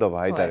taho da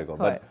ba ay tare ko.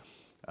 But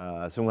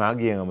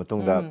sungagi ang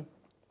matung da.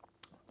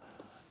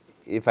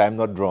 If I'm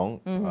not wrong,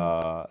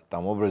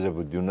 tamo braja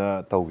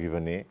buduna tawgi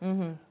bane.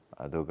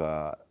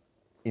 Aduga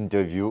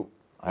interview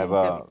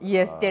haiba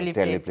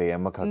teleplay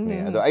ama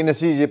khakne. Ado ay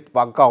nasi je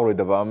pagkaw ro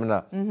da ba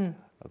amna.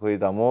 Akoi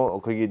tamo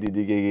akoi gi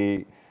didi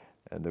ge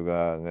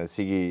aduga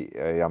ngasigi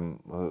yam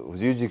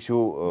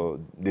hujijiksu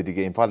didi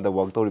ge Imphal da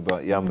work toriba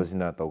yam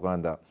basina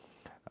tawkanda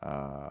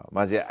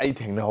maje ai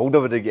thengna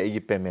hodabadagi ai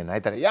payment hai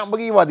tare yam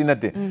bagi wadi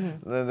nate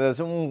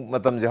sum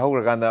matam je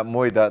hograganda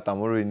moida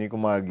tamuruni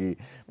kumar gi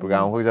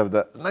program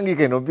hojabda nangi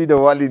kaino pida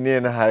wali ne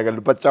na haraga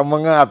lupa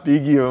chamanga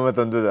pigi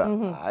matam da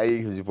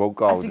ai huji pau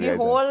ka asigi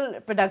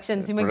whole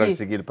production simagi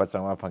sigil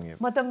pachama phangi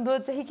matam do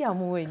chahi kya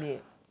mu hoile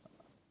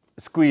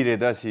squire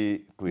da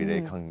si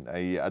quire khang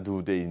ai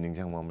adu de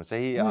ningjang ma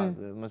chahi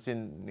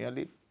masin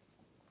nearly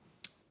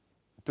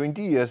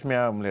 20 years me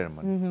am ler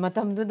man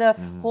matam do the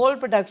whole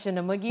production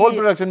amagi whole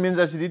production means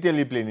asidi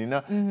teleplay ni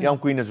na yam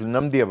queen su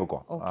nam de ba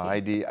ko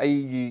ai di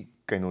ai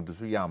kaino du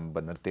su yam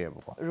ba na te ba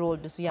ko role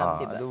du su yam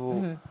de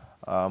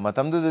ba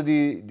matam do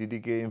di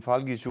ke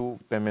Imphal gi su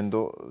payment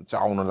do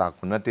chauna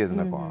lak na te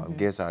na ko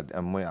guest art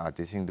moi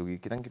artist sing du gi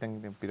kitang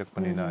pirak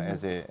pani na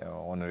as a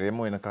honorary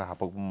moi na kar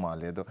hapak ma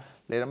le do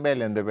leram be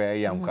lende be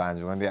yam kan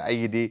ju ngande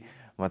ai di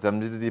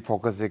matam di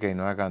focus se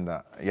kaino ha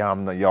kanda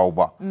yam na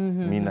yauba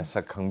mina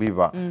sak khangbi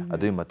ba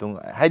adui matung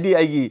haidi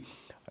ai gi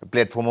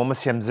platform ma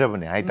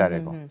semjabane hai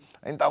tare ko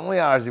ain tamu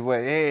yar ji bo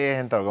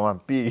enter ko ma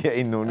pi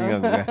ai no ni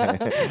ngang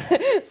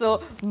so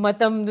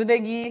matam du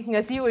dagi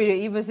ngasi oire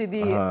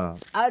ibasidi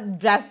a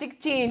drastic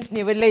change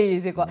never lay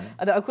se ko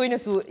ado akoina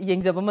su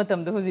yengjaba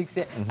matam do hojik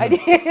se ai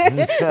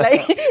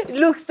like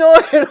look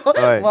store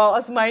wow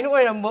asmain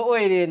oiram bo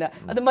oire na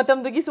ado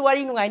matam du gi su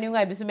wari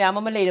nungai bisu me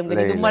ama leiram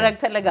gani du marak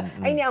thalaga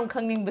ai ne am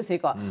khangning base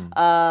ko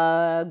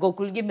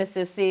Gokul gi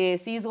message se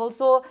she is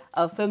also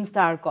a film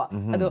star ko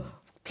ado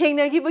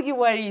Thengna gi bagi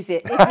wari se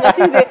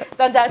ngasi se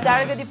tanja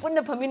charga di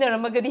punna phamina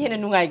ramagadi hena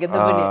nungai ga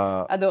dabani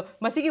ado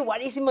masigi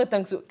wari si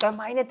matang su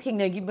kamaina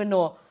thengna gi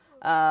bano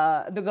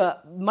aduga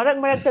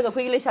marak ta ga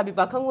khoi le shabi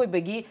pa khang oi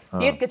bagi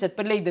date ka chat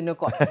pa leidana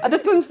ko adu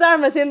film star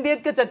ma sen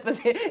date ka chat pa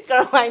se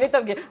karamai ne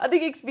tabge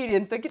adu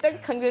experience ta kitang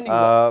khangani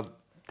ko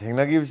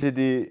thengna gi bisi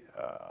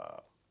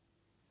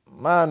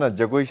mana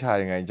jagoi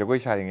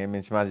sharing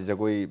means ma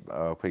jagoi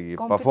khoi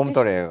perform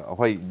tore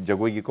khoi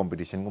jagoi gi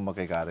competition gum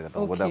kai ka ga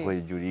to boda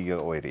khoi jury ga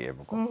oi re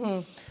ba ko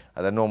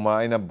ada no ma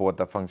ina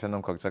bota function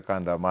am khak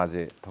chakanda ma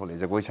je thole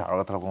jagoi shar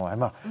ga thok ma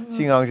ma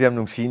singang jam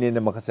nung si ne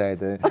ma khasai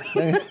de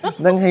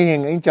nang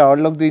heng ing chawr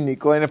lok dui ni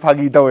ko ina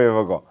phagi tawe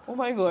ba ko oh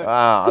my god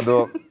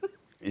ado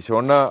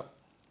isona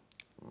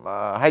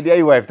haidi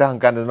ai wife ta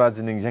hangkan ma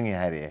juning jangi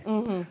hari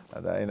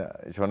ada ina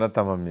isona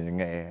tamam mi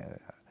ngai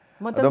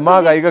ado ma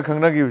ga iga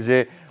khangna gi je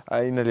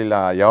aina lila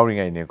yawring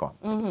ai ne ko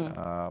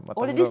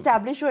already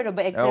established or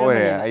ba actor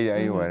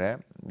ai were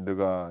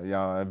duga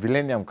ya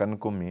villain yam kan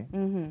kumi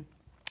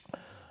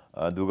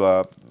duga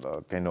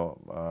kaino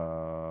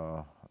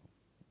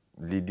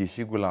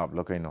lidisi gulab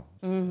lo kaino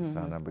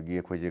sana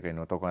bagi khoi je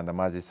kaino to kan da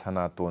ma je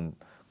sanaton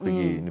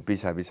khoi nupi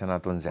sabi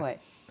sanaton je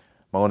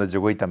mauna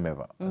jagoi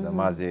tameba da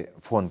ma je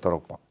phone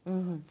torokpa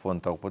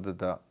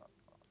da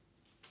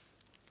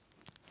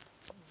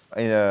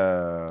aina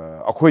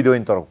akhoi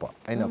doin torokpa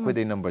aina akhoi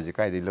dei number je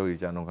kai dei lo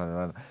ja no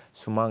kan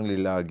sumang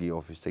lila gi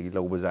office tagi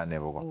lo baza ne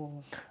ba ko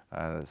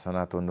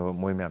sanaton no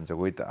moi myam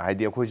jagoi ta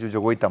haidi akhoi ju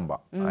jagoi tamba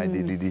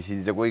haidi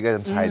lidisi jagoi ga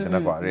sai da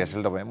na ko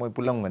resel da moi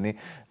pulang ngani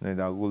ne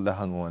da gul da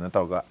hango na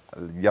to ga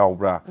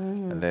yaubra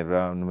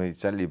lebra noi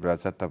chalibra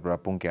chatabra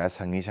pung kya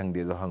sangi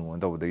sangde do hango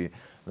da bodagi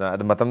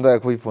ada matam da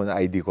akhoi phone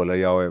ID caller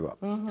yawe ba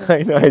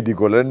aina ID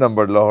caller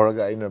number lo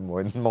ga aina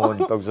moi mon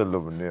tok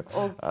jalo bne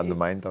and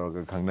mind to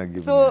ga khangna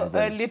gi so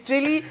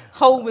literally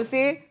how we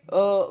say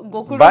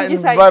Gokul gi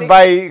side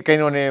by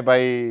kaino ne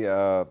by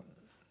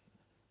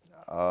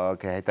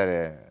ke haitare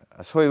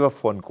soiba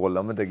phone call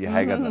amadagi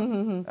haiga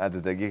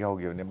adudagi hau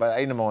gi ne but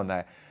aina mon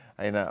na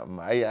aina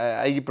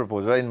ai gi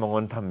proposal in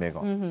mongon thamme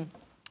ko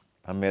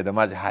thamme da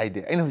ma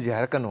haide aina huji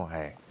har kanu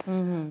hai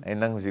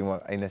aina huji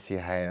aina si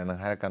hai nang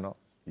har kanu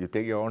you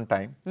take your own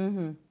time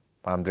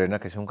pamdre na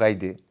kasum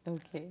kaide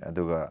okay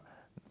aduga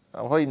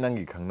hoi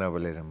nangi khangna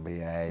bale ram bai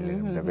ai le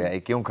ram da bai ai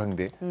kyung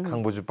khangde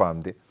khangbu ju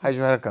pamde hai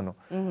ju har kanu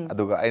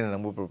aduga aina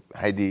nangbu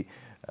haidi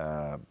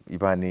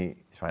ibani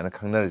swaina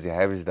khangna je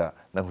hai bisda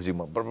nang huji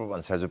ma bar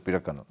answer ju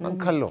pirakano nang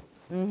khallo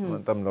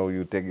matam lo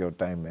you take your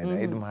time and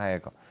idum hai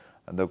ko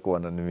ado ko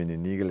na nimini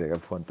ni ga lega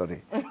phone tori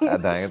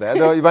adai da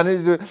ado ibani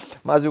ju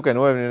ma ju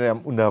kaino ne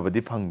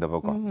unabadi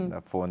phangdaba ko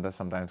phone da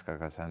sometimes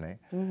ka sa ne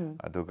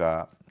aduga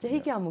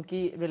jahi kya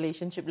muki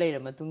relationship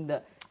leira matung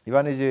da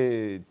ibani je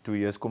 2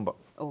 years kumba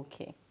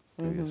okay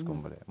 2 years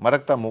kumba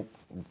marakta muk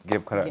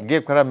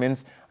gap khara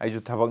means ai ju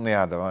thabak ne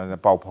yada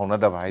pau phona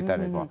da bhai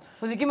tare ko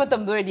huji ki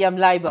matam do yam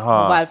live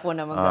mobile phone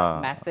amanga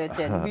message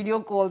and video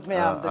calls me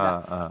am da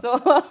so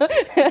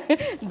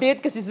date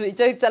kasi su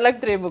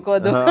chalak tre ko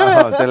do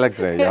chalak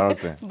tre yaar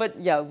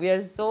but yeah we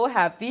are so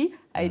happy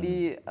aidi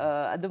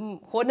adum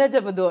hona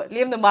jabado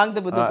lem na mang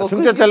da budu ko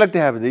sungcha chalak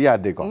te habde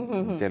yaad de ko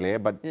chale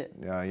but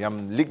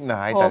yam lik na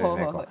hai tare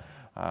ne ko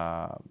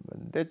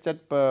de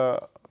chat pa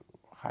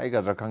hai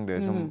ga rakhang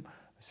de sum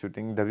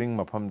shooting dubbing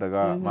mafam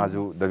daga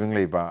maju dubbing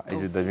leiba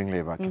aiju dubbing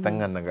leiba kitang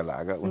ngan ga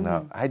laga una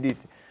haidi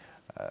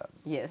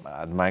yes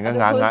manga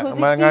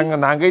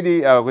nangai di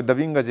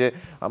dubbing ga je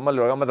amal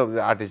lora ma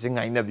artist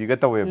ngai na biga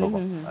tawe ba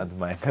ko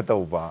admai ka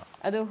tawba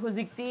ado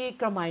hujikti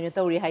kramaina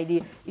tawri haidi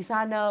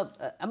isana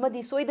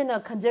amadi soidana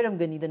khanjaram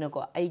gani dana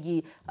ko aigi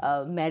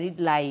married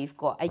life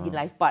ko aigi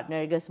life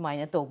partner ga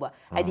sumaina tawba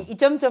haidi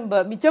icham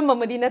chamba micham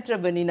amadi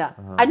natrabani na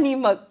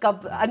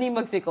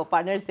animak se ko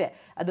partner se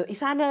ado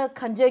isana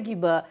khanjagi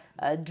ba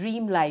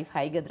dream life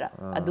haigadra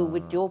ado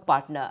with your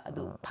partner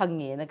ado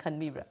phange na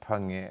khanbibra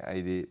phange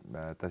aidi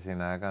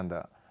tasena kanda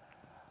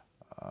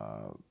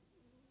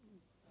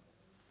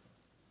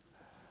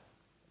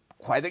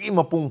khwaidagi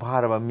mapung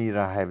pharaba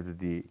mira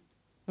haibadi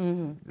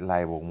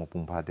live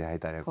mapung phade hai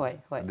tare ko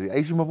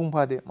ai su mapung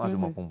phade ma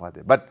su mapung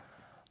phade but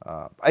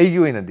ai gi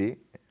oina di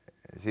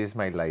she is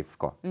my life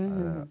ko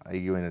ai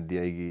gi oina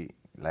di ai gi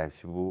life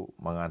sibu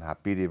mangan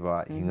happy riba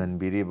hingan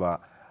biriba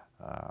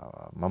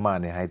mama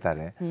ne hai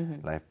tare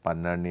life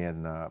partner ne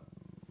na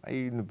ai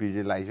nupi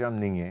je life am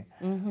ninge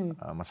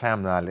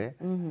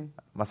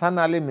masam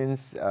nale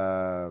means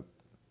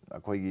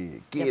akoi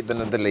ki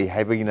dana da lei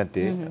hai bagi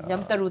nate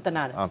yam taru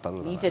tanana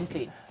neat and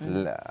clean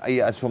ai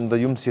asum da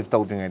yum shift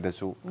out ngai da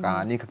su ka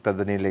ni khakta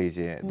da ne lei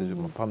je da ju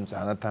mafam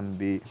chana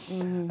thambi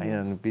ai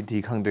nan pi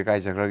thi khang de kai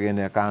jakra ge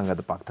ne ka nga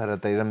da pakthara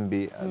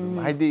tairambi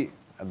haidi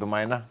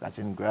adumaina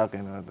kachin ko ya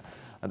kaina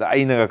ada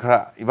aina ga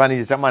khara ibani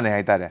je chamane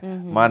hai tare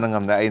ma na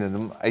ngam da aina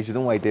dum ai su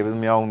dum wai te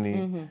dum yauni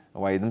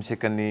wai dum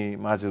sekani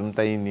ma ju dum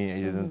tai ni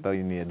ai dum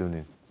tai ni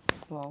aduni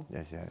wow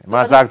yes yes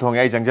ma chak thong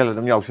ai jangjal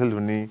dum yausel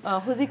duni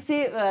hujik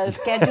se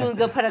schedule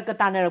ga pharak ka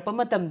tanar pa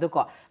matam do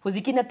ko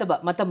hujiki nataba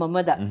matam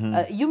amada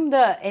yum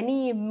da any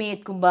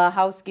maid kumba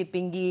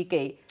housekeeping gi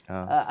ke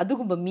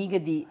adugumba mi ga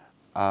di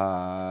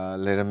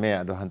लेरमे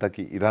अदो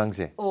हंतकी इरांग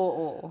से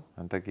ओ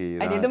हंतकी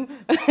अने दम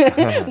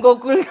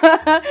Gokul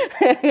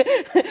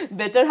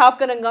better half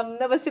का नंगम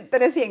न बस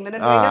सिप्तने सेंगना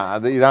नोइना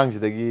अदो इरांग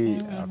सिदगी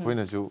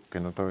कोइना जु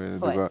केनो तवे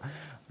दुगा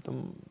तुम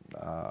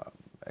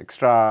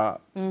एक्स्ट्रा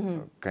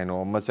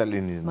केनो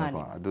मचलिनी नको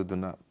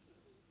अदुदुना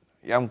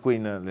याम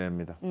कोइना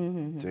लेमिदा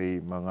चई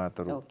मंगा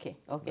तरो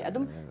ओके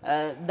अदुम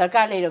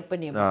दरकार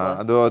लेरकपनी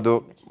अदो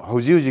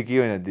हौजी हौजी की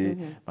ओइना दी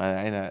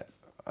आइना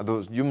अदो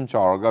युम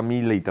चावरगा मी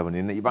लेतबनी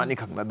इबानी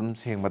खकना दुम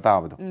सेंग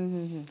बताबदो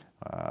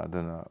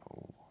अदुना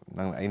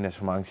नंग आइना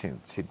सुमांग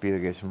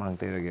सिटपिरगे सुमांग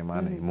तेरगे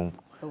माने इमुंग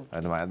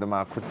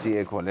अदमा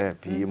खुच्ची खोले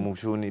फी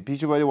मुसुनी फी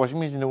सुबाई वाशिंग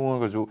मशीन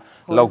उंगगजु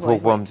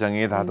लौथोकपम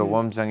चंगे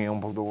थाथोकपम चंगे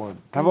उंफोकदो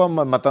थबा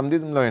मतमदी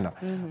दुम लोइना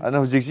अदना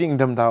हुजिकसि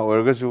इंगदम था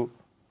ओरगसु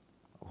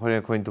होरे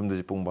खोइन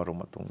तुमदि पुंग बारो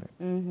मतुंग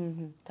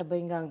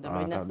थबई गांग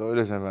दबैना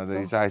लोइले समा द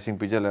इसा सिंग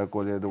पिजला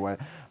कोले दो वाइ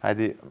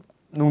हादि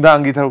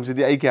नुंदांगी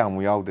थरकसिदि आई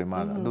क्यामु याउदे मा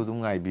अदु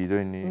दुम गाइबि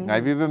दोइनी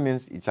गाइबिबे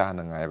मीन्स इचा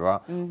ना गाइबा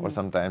और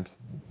समटाइम्स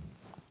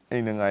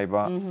ऐना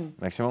गाइबा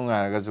मैक्सिमम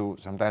गाइरगसु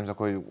समटाइम्स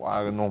अखोइ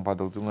वागा नोंग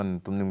फादो तुंगन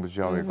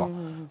तुमनिंगबसु यावेको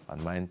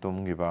अदमाइन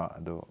तुमगिबा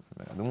अदो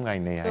दुम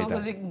गाइनै हाइदा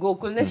सो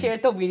गोकुल ने शेयर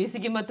तो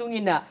बिरिसिगी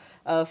मतुंगिना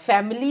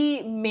family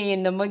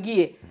main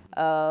नमगी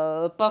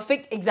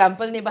perfect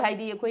example ne bahai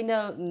di akoina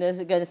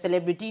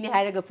celebrity ne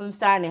hairaga film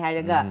star ne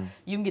hairaga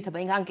yumgi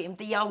thabai ngang ke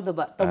imta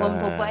yaudaba tawam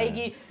thokpa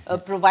aigi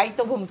provide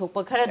tawam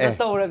thokpa khara da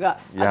tawraga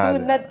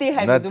adu natte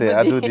haibu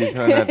adu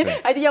disna natte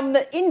adi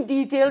yamna in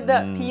detail da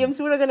theme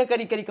suraga na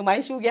kari kari kamai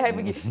shuge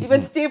haibagi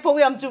even stay pong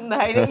yam chumna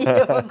hairagi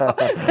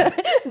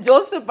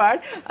jokes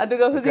apart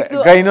aduga hujik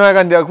so gaino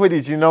agande akhoi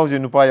di chinau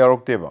je nupa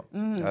yarokteba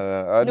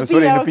no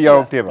sorry nupi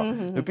yarokteba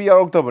nupi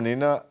yaroktaba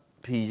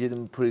피지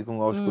좀 프리공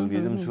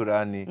아웃스쿨기 좀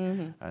수라니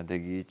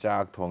아데기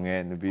짝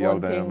통에 누비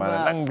야우다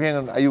마나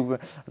낭팽 아유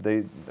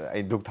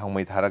아이 독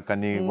탕마이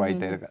타락가니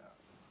와이테가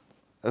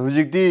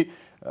후직디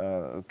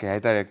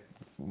케하이타레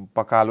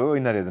파칼로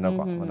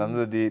이나레드나고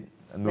마담도디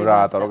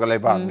누라 타로가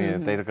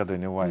레바니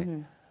테르카도니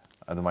와이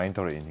아두마인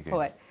토레니 게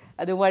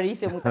adu wari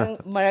se mutang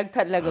marak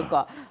thatlaga ko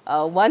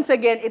once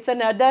again it's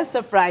another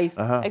surprise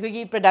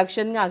aikogi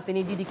production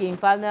ngaktani didi ke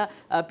imphal na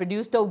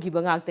produce to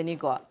giba ngaktani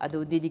ko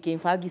adu didi ke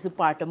imphal gi su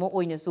part amo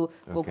oina su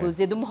gokul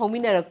se dum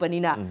hominarak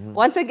panina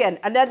once again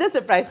another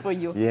surprise for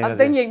you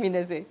amtang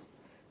yengmina se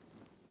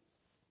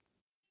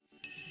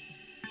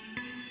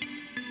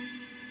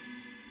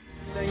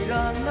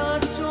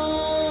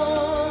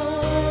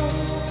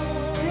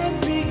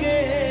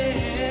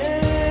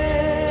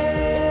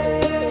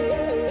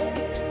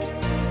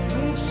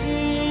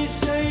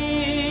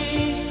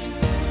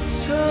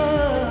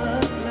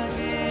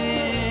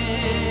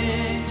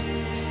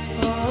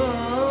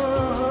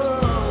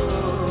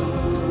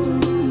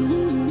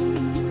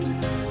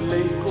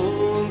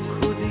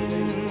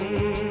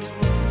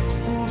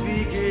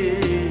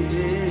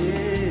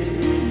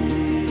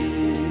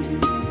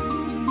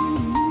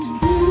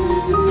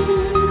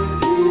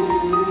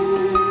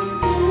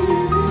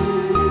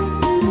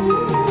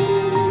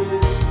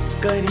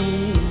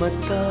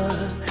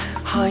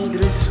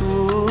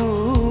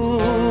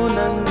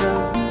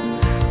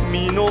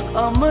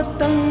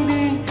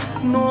amatangdi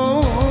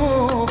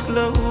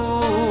noklau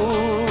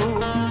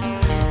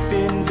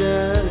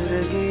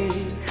penjarage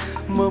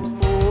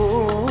mapo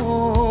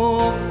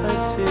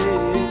ase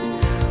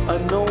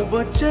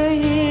anauba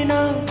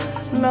chaina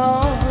la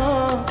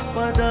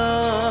pada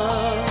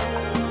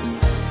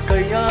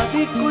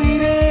kayadi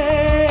kuire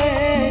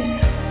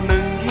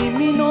nangi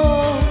mino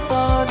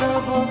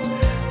padaba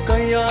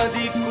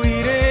kayadi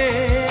kuire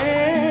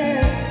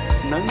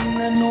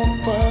nanna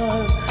nopa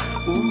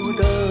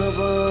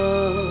udava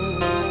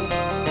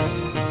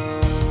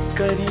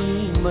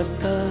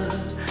karimata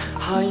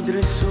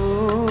haidrasu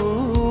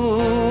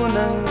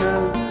nanga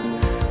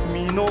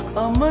minok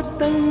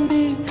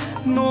amatandi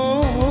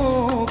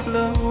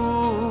noklau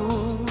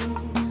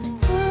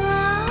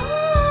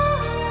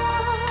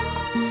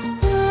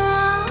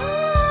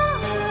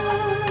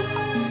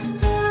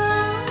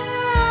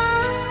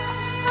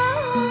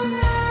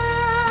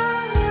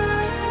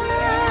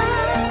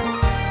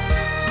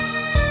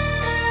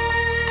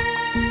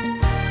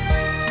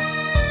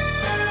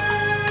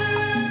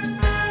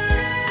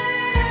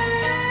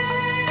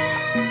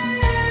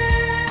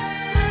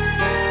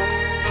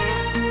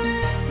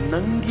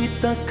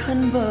nangita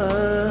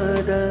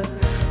khanbada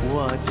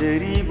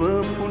wajariba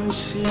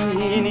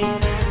punshini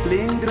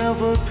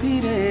lengrava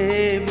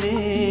phireme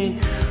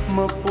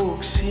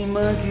mapoksi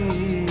magi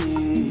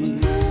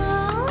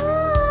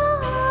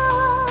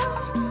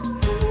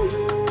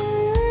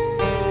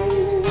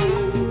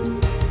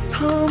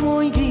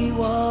thamoi gi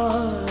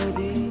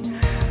wadi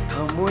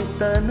thamoi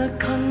tana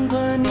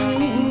khangbani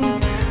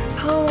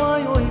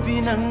thawai oi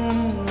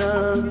binanna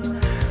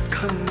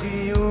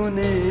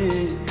khangdiune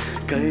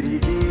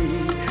karigi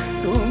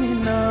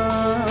domina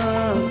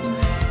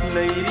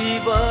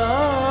lairiba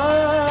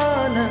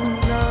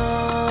nanga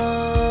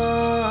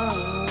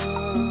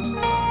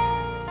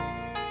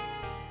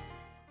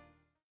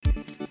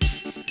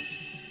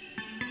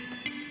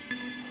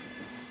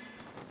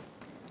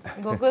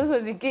Gokul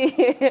hojiki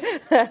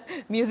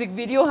music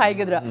video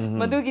haigadra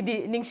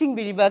madugidi ningsing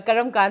biriba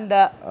karam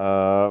kanda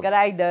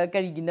karaida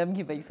karigi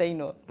namgi bai sai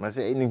no mase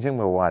ai ningsang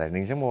ba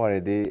ware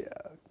di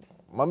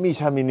mami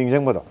sami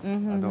ningsang ba do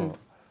ado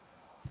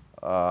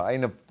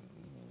aina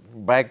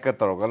bike ka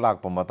toroga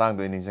lakpa matang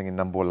do ningsang in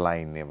number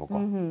line ne ba ko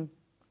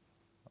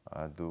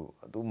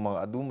adu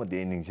ma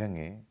de ningsang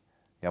e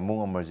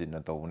yamung emergency na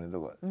to ne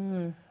do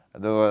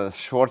ado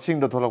shorting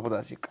do tholok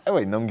pada si kai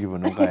wai namgi ba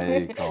no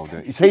kai kaw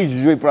de isai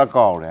jui pra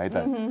kaw re ai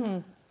ta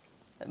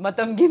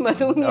matam gi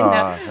matung ni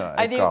na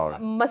adi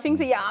masing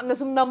se yamna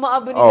sum nama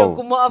abani na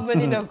kuma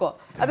abani na ko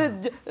ado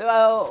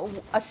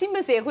asim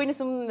se khoi na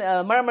sum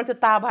maramar ta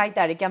ta bhai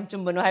tare kyam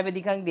chum bano hai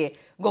badi khang de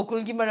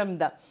Gokul gi maram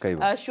da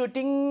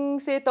shooting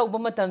se tawba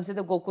matam se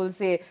da Gokul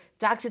se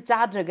chak se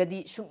chadraga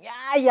di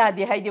shunya ya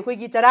de hai de khoi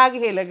gi chara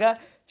gi helaga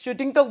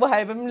shooting tok ba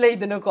hai bam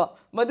leidana ko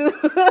madu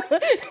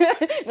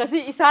ngasi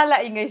isala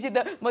ingai si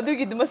da madu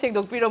gi duma seng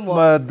dok piramo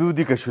madu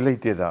di ka shulai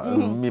te da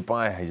mi pa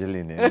ai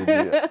hajali ne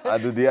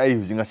adu di ai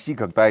hu ngasi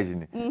khak tai ji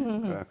ne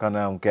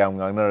kana am kyam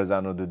ngang na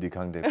jano du di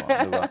khang de ko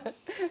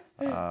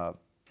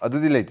adu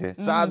di leite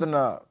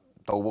chadana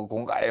tawba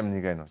kong ka em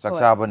ni kaino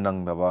saksa ba nang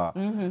da ba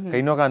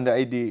kaino kan da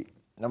ai di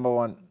number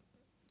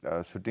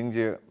 1 shooting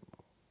je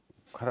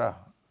khara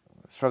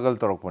struggle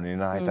torok poni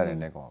na hai tare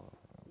ne ko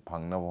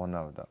phangna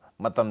bona da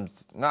matam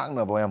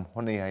ngakna boyam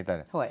honei hai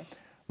tare hoi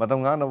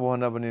matam ngakna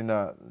bona bani na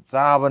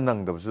chaba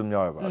nang da sum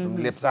yaw ba adum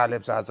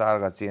lepcha char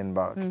ga chen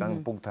ba kitang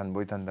puk than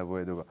boi than da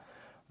boi du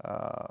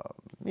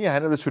mi hai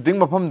na shooting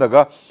mafam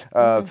daga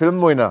film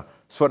moina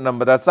shot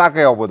number da cha ka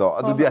yaw bodo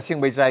adu di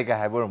asing bai chai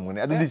ka hai borom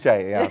ne adu di chai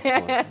ya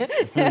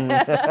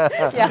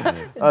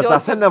sa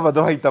san na ba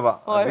do hai ta ba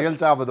real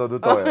cha ba do du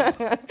to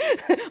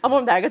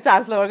amom dar ga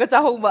chance lor ga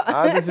cha ho ba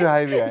adu chu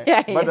hai bi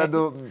hai but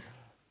adu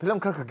film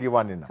khar khaki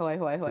wani na hoi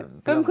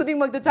film khuding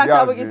mak da chak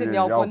chaba gi sin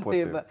yaw ponte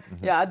ba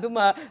ya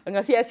aduma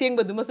ngasi aseng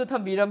ba duma su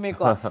thambirame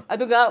ko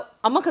aduga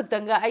ama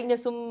khaktanga aina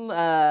sum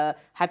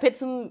hapet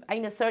sum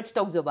aina search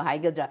tau jo ba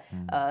haigadra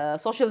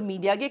social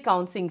media ge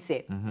counting se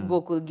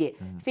Gokul ge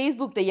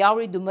Facebook ta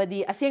yawri duma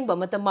di aseng ba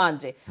mata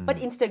mandre but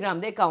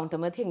Instagram de account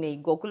ma thengnei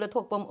Gokul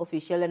Athokpam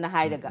official na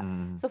hairaga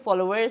so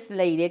followers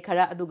leire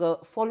khara aduga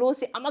follow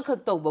se ama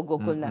khak tau ba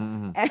Gokul na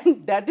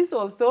and that is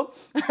also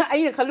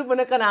aina khalu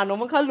bana kanano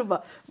ma khalu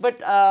ba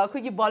but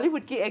कोई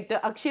बॉलीवुड की actor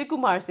Akshay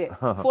Kumar से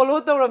follow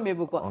तो रमे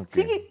बुको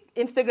सिगी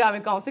Instagram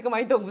account से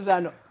कमाई तो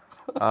बुजानो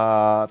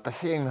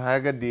तसेंग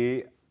हारगा दी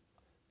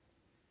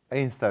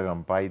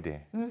Instagram पाई दे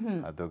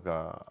अदुगा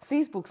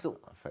Facebook so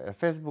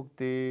Facebook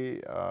दी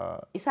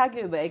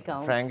इसागे बे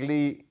account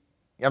frankly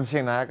यम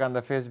सेंग ना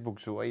कांदा फेसबुक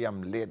सो आई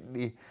यम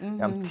लेटली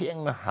यम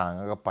थिएंग ना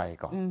हांगा पाई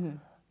को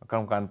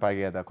कम कान पाई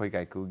गया था कोई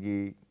काय कुगी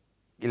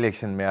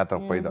इलेक्शन में आता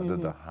पाई दा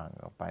दा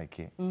हांगा पाई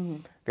के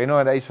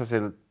कइनो दा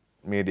social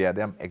media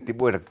dem active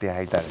boy rakte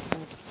hai tar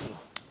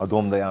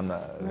adom da yamna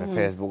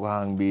Facebook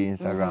hang bi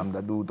Instagram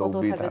da du to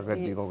bi ta ga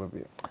di ko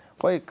bi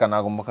koi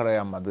kana gum khara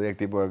yam adu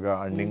active boy ga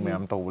earning me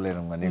am to le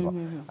ram gani ko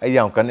ai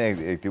yam kan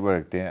active boy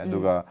rakte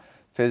aduga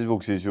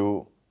Facebook si su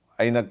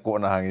aina ko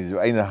na hang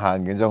ju aina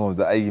hang gen jong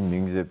da ai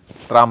ming je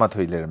drama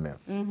thoi le ram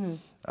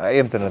ai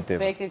em tan te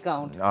fake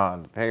account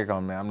fake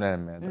account me am le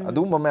me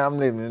adu ma me am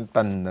le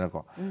tan na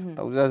ko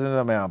tau ja sen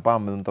me apa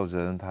mun tau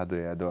ja tha do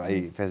ado ai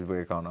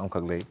Facebook account am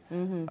khak le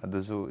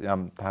adu su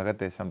yam tha ga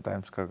te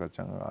sometimes kar ka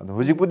chang adu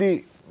hoji pudi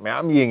me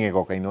am yenge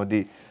ko kaino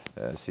di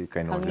si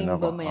kaino dina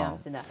ba me am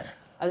sina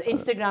adu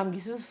Instagram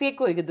gi su fake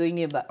ko ga do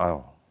ni ba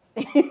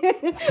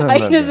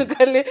aina su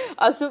kalle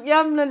asuk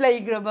yamna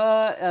leigraba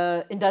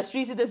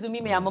industry se da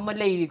zumi me amma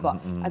leiri ko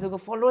aduga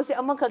follow se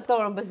amma khak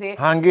tawram ba se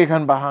hangi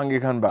khan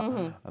ba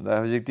da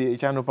hojikti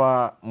ichanupa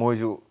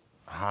moju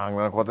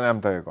hangna ko ta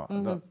am ta ko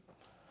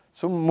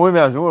sum moi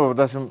me am sum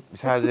da sum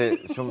saje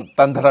sum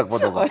tandharak ko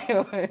ko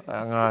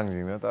angang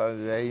jing na ta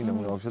ai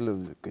nam ngosel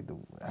ke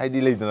du ai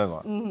di leidana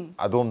ko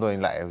adom do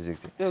in la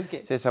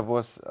hojikti se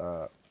suppose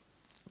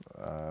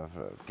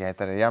क्या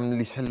तरह याम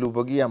लिसलु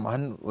बगी याम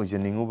हन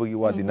उजनिंगु बगी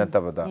वादी न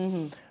तबदा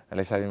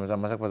अले साबि मजा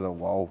मजा पजा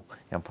वाओ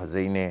याम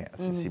फजैने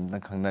सिमना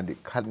खंगना दि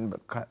खन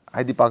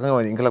आइदि पाखं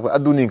वानि इंखलक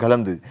अदुनि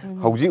खलम दि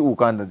हौजि उ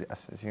कान दि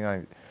सिंगा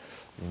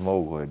मौ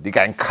गो दि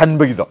काइन खन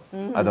बगी दो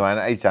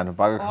अदमाना आई चानु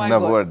पाख खंगना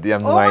बो दि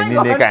याम नुवाइनि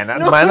ने काइना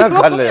अदमाना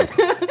खले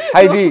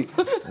हाइदि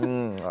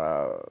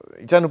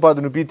इचानुपा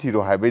दु नुपि थिरो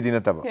हाइबेदि न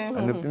तब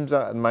नुपिमजा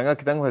मांगा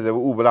खितंग फजब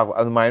उ बला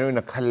अदमाइनो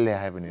न खले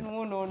हाइबनि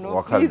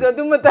no please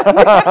adu mata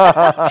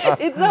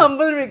it's a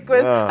humble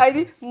request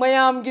aidi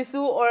mayam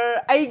gisu or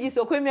ai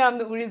gisu khoi mayam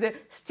nu uri se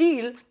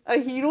still a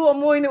hero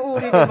amoi nu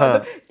uri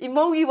ma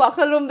imogi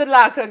wakhalom da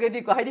lakra ga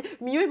di ko aidi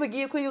miyoi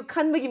bagi khoi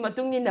khan bagi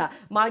matung ni na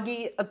magi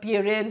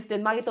appearance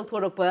then magi tok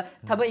thorok pa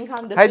thaba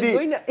inkhang da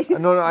loina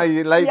no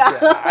I like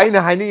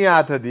aina haini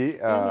ya thadi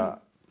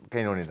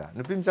kaino ni da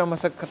nupim cha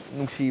masak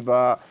nungsi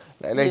ba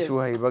lai su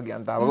hai ba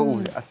gyan ta ba u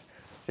as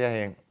se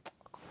heng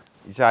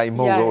isa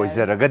imo go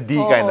ojara ga di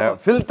kaina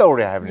fil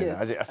tawre haibni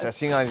aje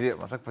assessing aje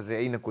masak phaje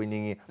aina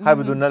koiningi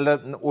haibu du nal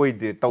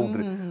oide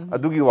tawdre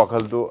adugi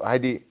wakhal do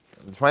haidi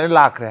smaina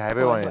lakhre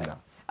haibe wani da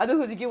adu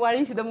hujiki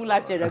wari sida mu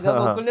lacheraga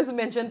Gokul na su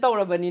mention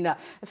tawrabanina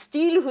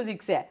still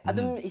hujik se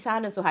adum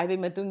isana su haibe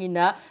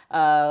matungina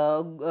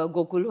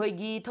Gokul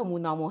hoigi thamu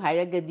namu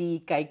hairagadi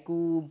kaiku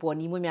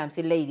boni mo myam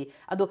se leiri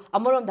adu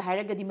amarom da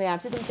hairagadi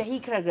mayam se dum chahi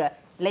khara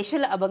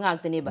leishal abanga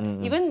tane ba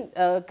even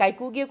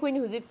kaiku ge koini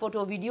hujik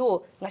photo video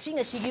ngasi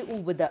ngasi gi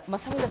ubada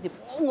masanga se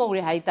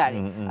ngore hai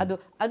tare adu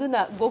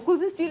aduna Gokul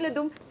se still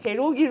adum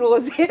hero gi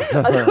rose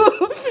adu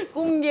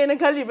kumge na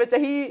khali ba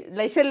chahi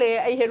leishale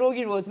ai hero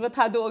gi rose ma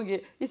thado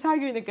ge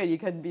isagi ne kai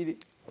khanbiri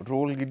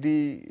role gidi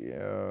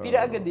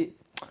pira gadi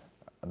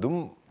adum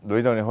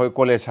doidone hoi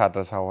college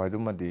chatra sa hoi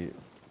dum di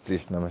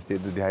please namaste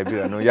du di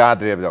haibira no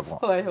yadre ba ko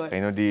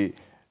kaino di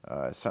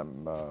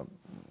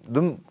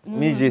dum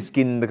mi je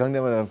skin da khang de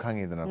ma khang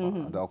ni dana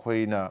ko da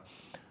khoi na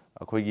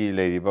khoi gi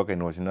leiri ba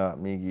kaino sina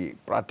mi gi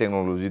pra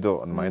technology do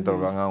mai tor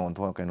ga nga on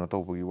thon kaino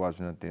to gi wa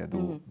sina te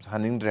adu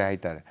saning dre hai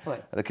tare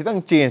da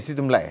kitang change ti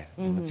dum lai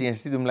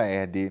change ti dum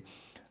lai di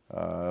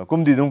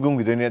kum di dum kum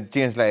gi ne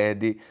change lai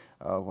di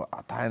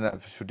thaina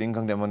shooting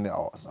khang de man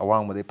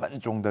awang ma de pan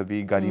chong da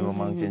bi gari ma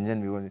mang chen chen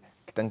bi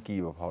kitang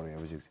ki ba phau re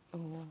ba jik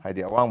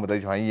haidi awang ma dai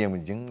chai yeng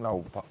jing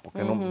lau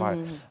kaino ma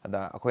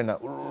ada akoina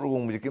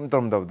urung bi kim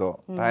tom dab do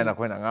thaina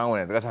akoina ngang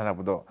ne da sana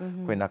bu do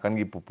akoina kan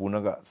gi pupu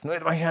na ga snoi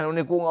ba shan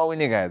ne ko ngawi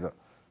ne ga do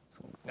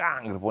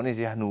ngang ro poni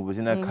ji hanu bu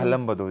sina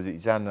khalam ba do ji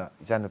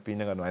jana pi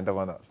na ga no anta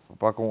ba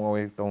pa ko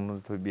ngawi tong no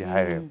thoi bi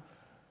hai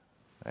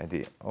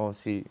haidi o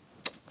si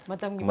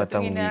matam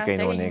gi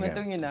kaino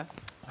ne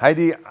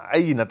haidi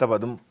ai na ta ba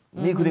dum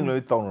mi khuding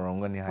loi tong no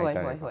ngani hai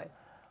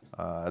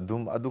ta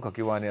dum adu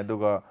khaki wani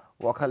aduga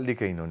wakhal di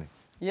kaino ne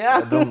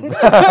adum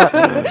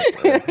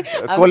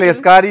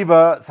college kari ba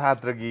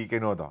chhatra gi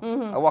kaino do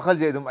wakhal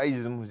je dum ai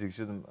dum hujik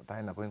su dum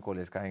taina koin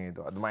college kai ngai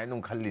do adumai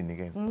num khalli ni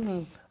kai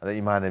ada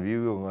imana bi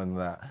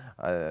ngona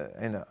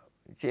aina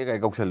che kai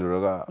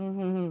goksaluraga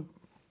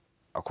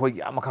akhoi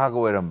gi amakha ga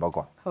oiram ba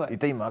ko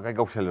itai ma kai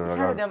goksaluraga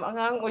sadam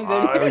angang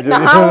oizari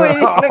na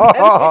oiri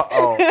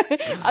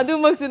adu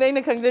maksu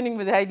naina khangjaning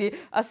ba haidi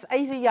as ai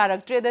se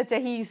yarak tre da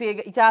chahi se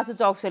icha su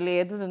choksale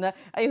adu na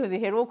ai hoje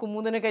hero kumu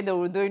na kai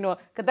dor doino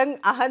kadang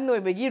ahan noi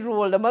bagi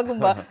role ma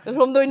gumba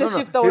rom doino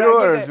shift tawra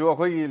hero su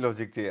akhoi gi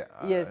logic che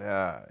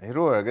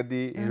hero ga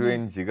di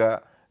heroine jiga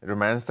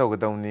romance taw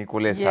ga dawni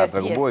college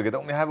chhatra go boy ga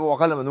dawni ha ba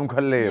wakal ma dum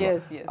khalle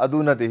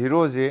adu na te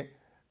hero je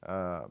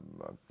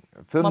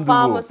film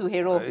Mapabasu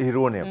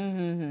hero ne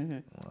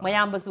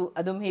mayambasu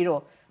adum hero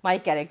my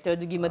character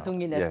dugi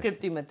matungina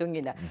script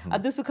matungina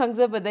adu su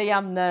khangzabada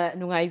yamna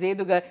nungaize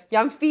duga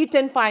yam fit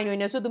and fine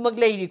oina su dumag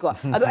leiri ko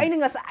adu aina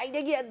nga sai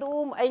dagi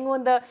adum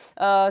aingonda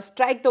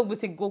strike to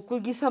busi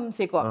Gokul gi sam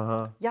se ko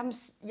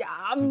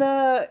yamna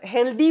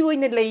healthy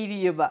oina leiri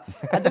ba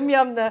adum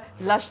yamna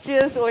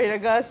lustrous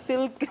oiraga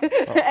silk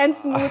and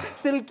smooth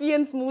silky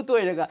and smooth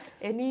oiraga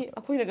any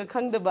akoina ga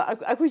khangdaba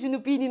akoi su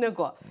nupi ni na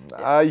ko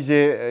ai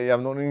je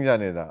yam noning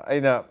jane da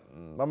aina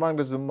mamang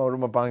da zum maru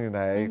mapang ni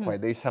ai kwai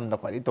dai sam da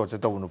kwai to cha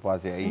to nu pa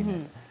se ai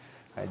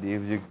ai di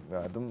hujik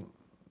dum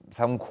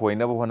sam khoi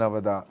na bo na ba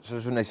da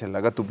su nai sel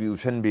laga tu bi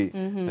usan bi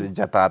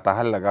jata ta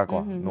hal laga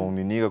ko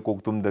nong ni ga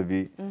kok tum da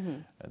bi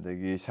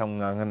adagi sam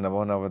ngang han na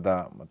bo na ba da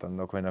matam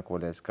da khoi na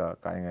college ka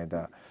kai ngai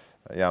da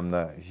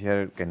yamna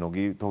here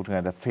kenogi thok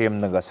ngai da fame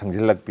na ga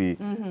sangjilak bi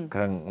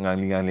krang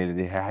ngang li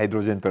di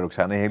hydrogen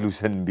peroxide na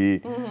solution bi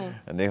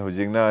ne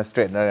hujik na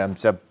straightener am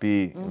chap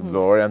bi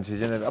blower am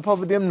season apa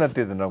dem na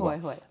te na ko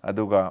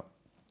aduga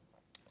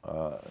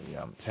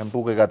yam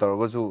shampoo ke ga tor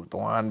go su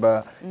tongan ba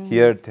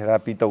hair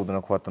therapy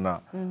tawdana khotna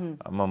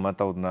amma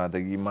tawdana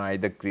dagi mai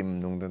da cream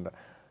nung da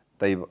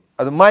tai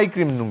adu mai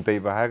cream nung tai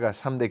ba ha ga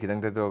sam de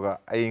kidang te to ga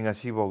ai nga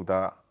si bau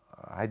da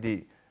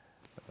haidi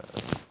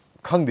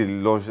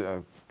khangdi lo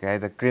kai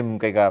da cream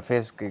kai ga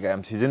face kai ga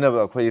am season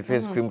ba khoi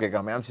face cream kai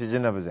ga am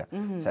season ba ja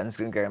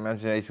sunscreen kai am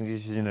season ai sung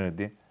season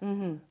de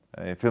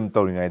film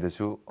tawri ngai da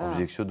su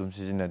object su dum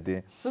season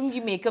de film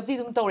gi makeup ti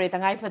dum tawre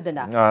tangai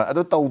fadana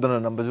adu tawdana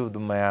number ju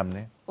dum mayam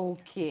ne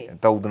okay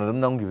tawdana dum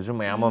nang gi su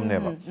mayam am ne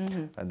ba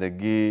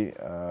adagi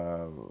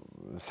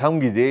sam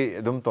gi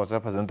de dum to cha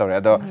phajan tawre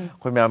ado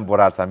khoi mayam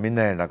bora cha min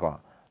na ko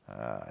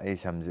ai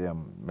sam je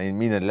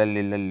mi na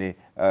lalle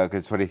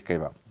sorry kai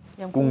ba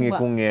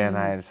kunge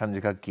na sam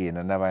ji ka ke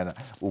na ba na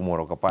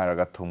umoro ka pa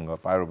ga thum ga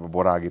pa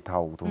bora gi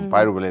thau thum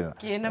pa ru le na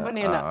ke na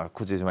bane na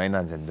khuje mai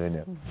nan jan do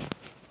ne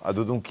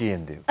adu dum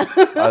kende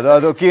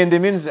adu kende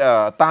means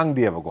tang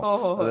de ba ko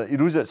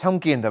iruja sam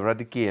kende bra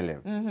di kele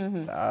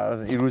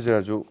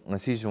iruja ju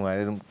ngasi su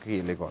ngai dum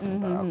kele ko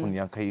kun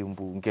yang khai um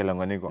pu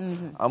kelang ngani ko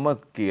ama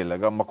kele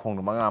ga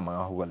makhong manga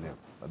hugal le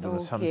adu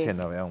sam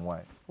chena yang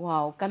wai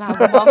wow kana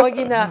ba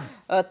magina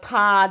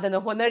tha dana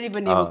honari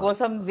bani ko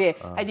samje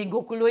adi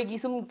Gokuloi gi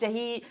sum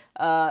chahi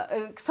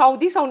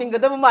saudi sauning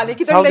da mali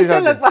ki tan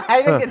lesson lag ba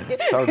hai na ke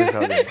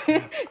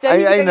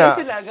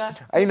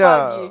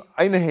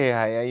aina he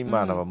hai ai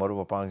mana ba maru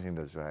mapang sing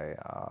da sai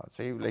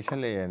chahi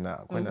lesson le na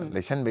koina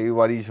lesson be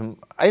wari sum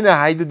aina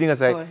hai du dinga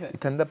sai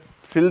ithanda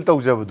feel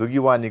tawjab du gi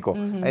wani ko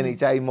aina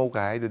ichai mo ka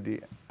hai du di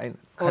aina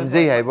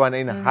khanjai hai ba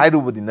aina hai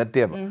ru budi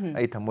natte ba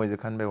ai thamoi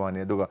je khan be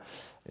wani aduga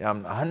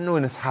yam ahan no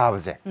na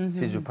sabase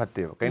siju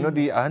fatte kaino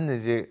di ahan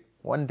je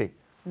one day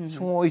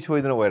sungoi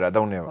soidana oira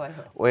daune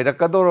oira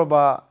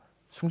kadoroba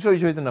sungsoi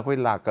soidana koi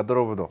la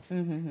kadoroba do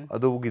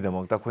adu gi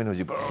damak ta koi no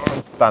ji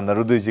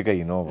tanaru du ji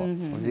kai no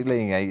ji lai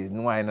ngai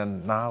nuai na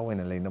na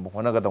oina lai na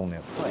hona ga daune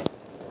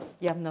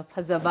yamna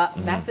phajaba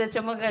message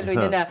amaga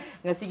loinana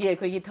ngasigi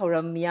akhoi gi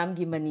thoram miyam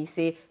gi mani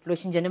se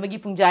loishinjana magi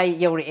pungjai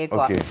yaure e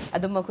ko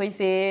adum akhoi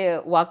se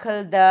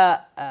wakhal da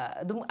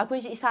adum akhoi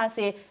se isa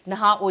se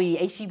naha oi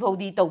ai si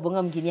bhodi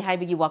tawbangam gi ni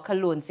haibigi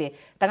wakhal lon se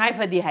tangai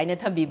phadi haina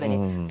thambi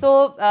bane so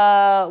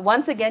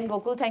once again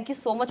Gokul, thank you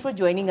so much for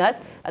joining us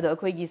ado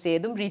akhoi gi se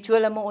adum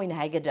ritual ama oina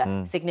haigadra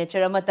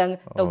signature ama tang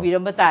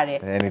tawbiram batare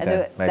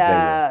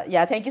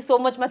yeah, thank you so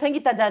much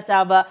mathangi taja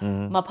chaba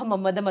mafam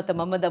amada matam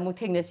amada mu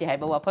thengna si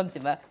haiba wafam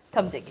sima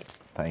thamjage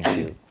thank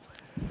you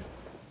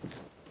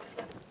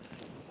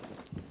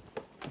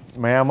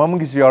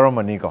Meeyamgi si yaram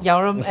mani ko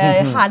yaram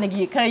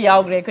hanagi khara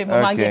yawgre koi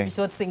mamangi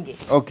episode singi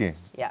okay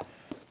yeah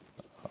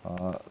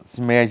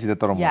si mei ji da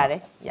torom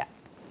yare yeah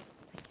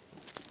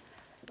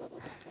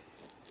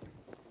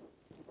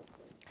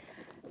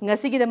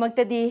ngasigi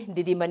damakta di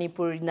didi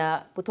Manipur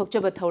na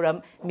puthokchaba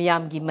thoram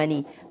miyamgi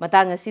mani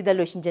matang asida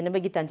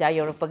loishinjanabagi tanja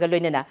yorakpaga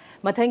loinana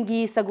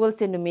mathangi sagol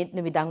se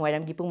numidang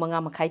wairam gi pung 5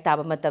 makhai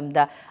taba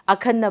matamda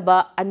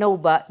akhannaba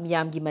anauba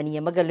miyamgi mani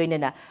amaga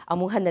loinana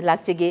amu hanna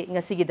lakchege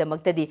ngasigi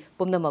damakta di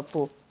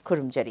pumnamakpu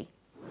khurumjari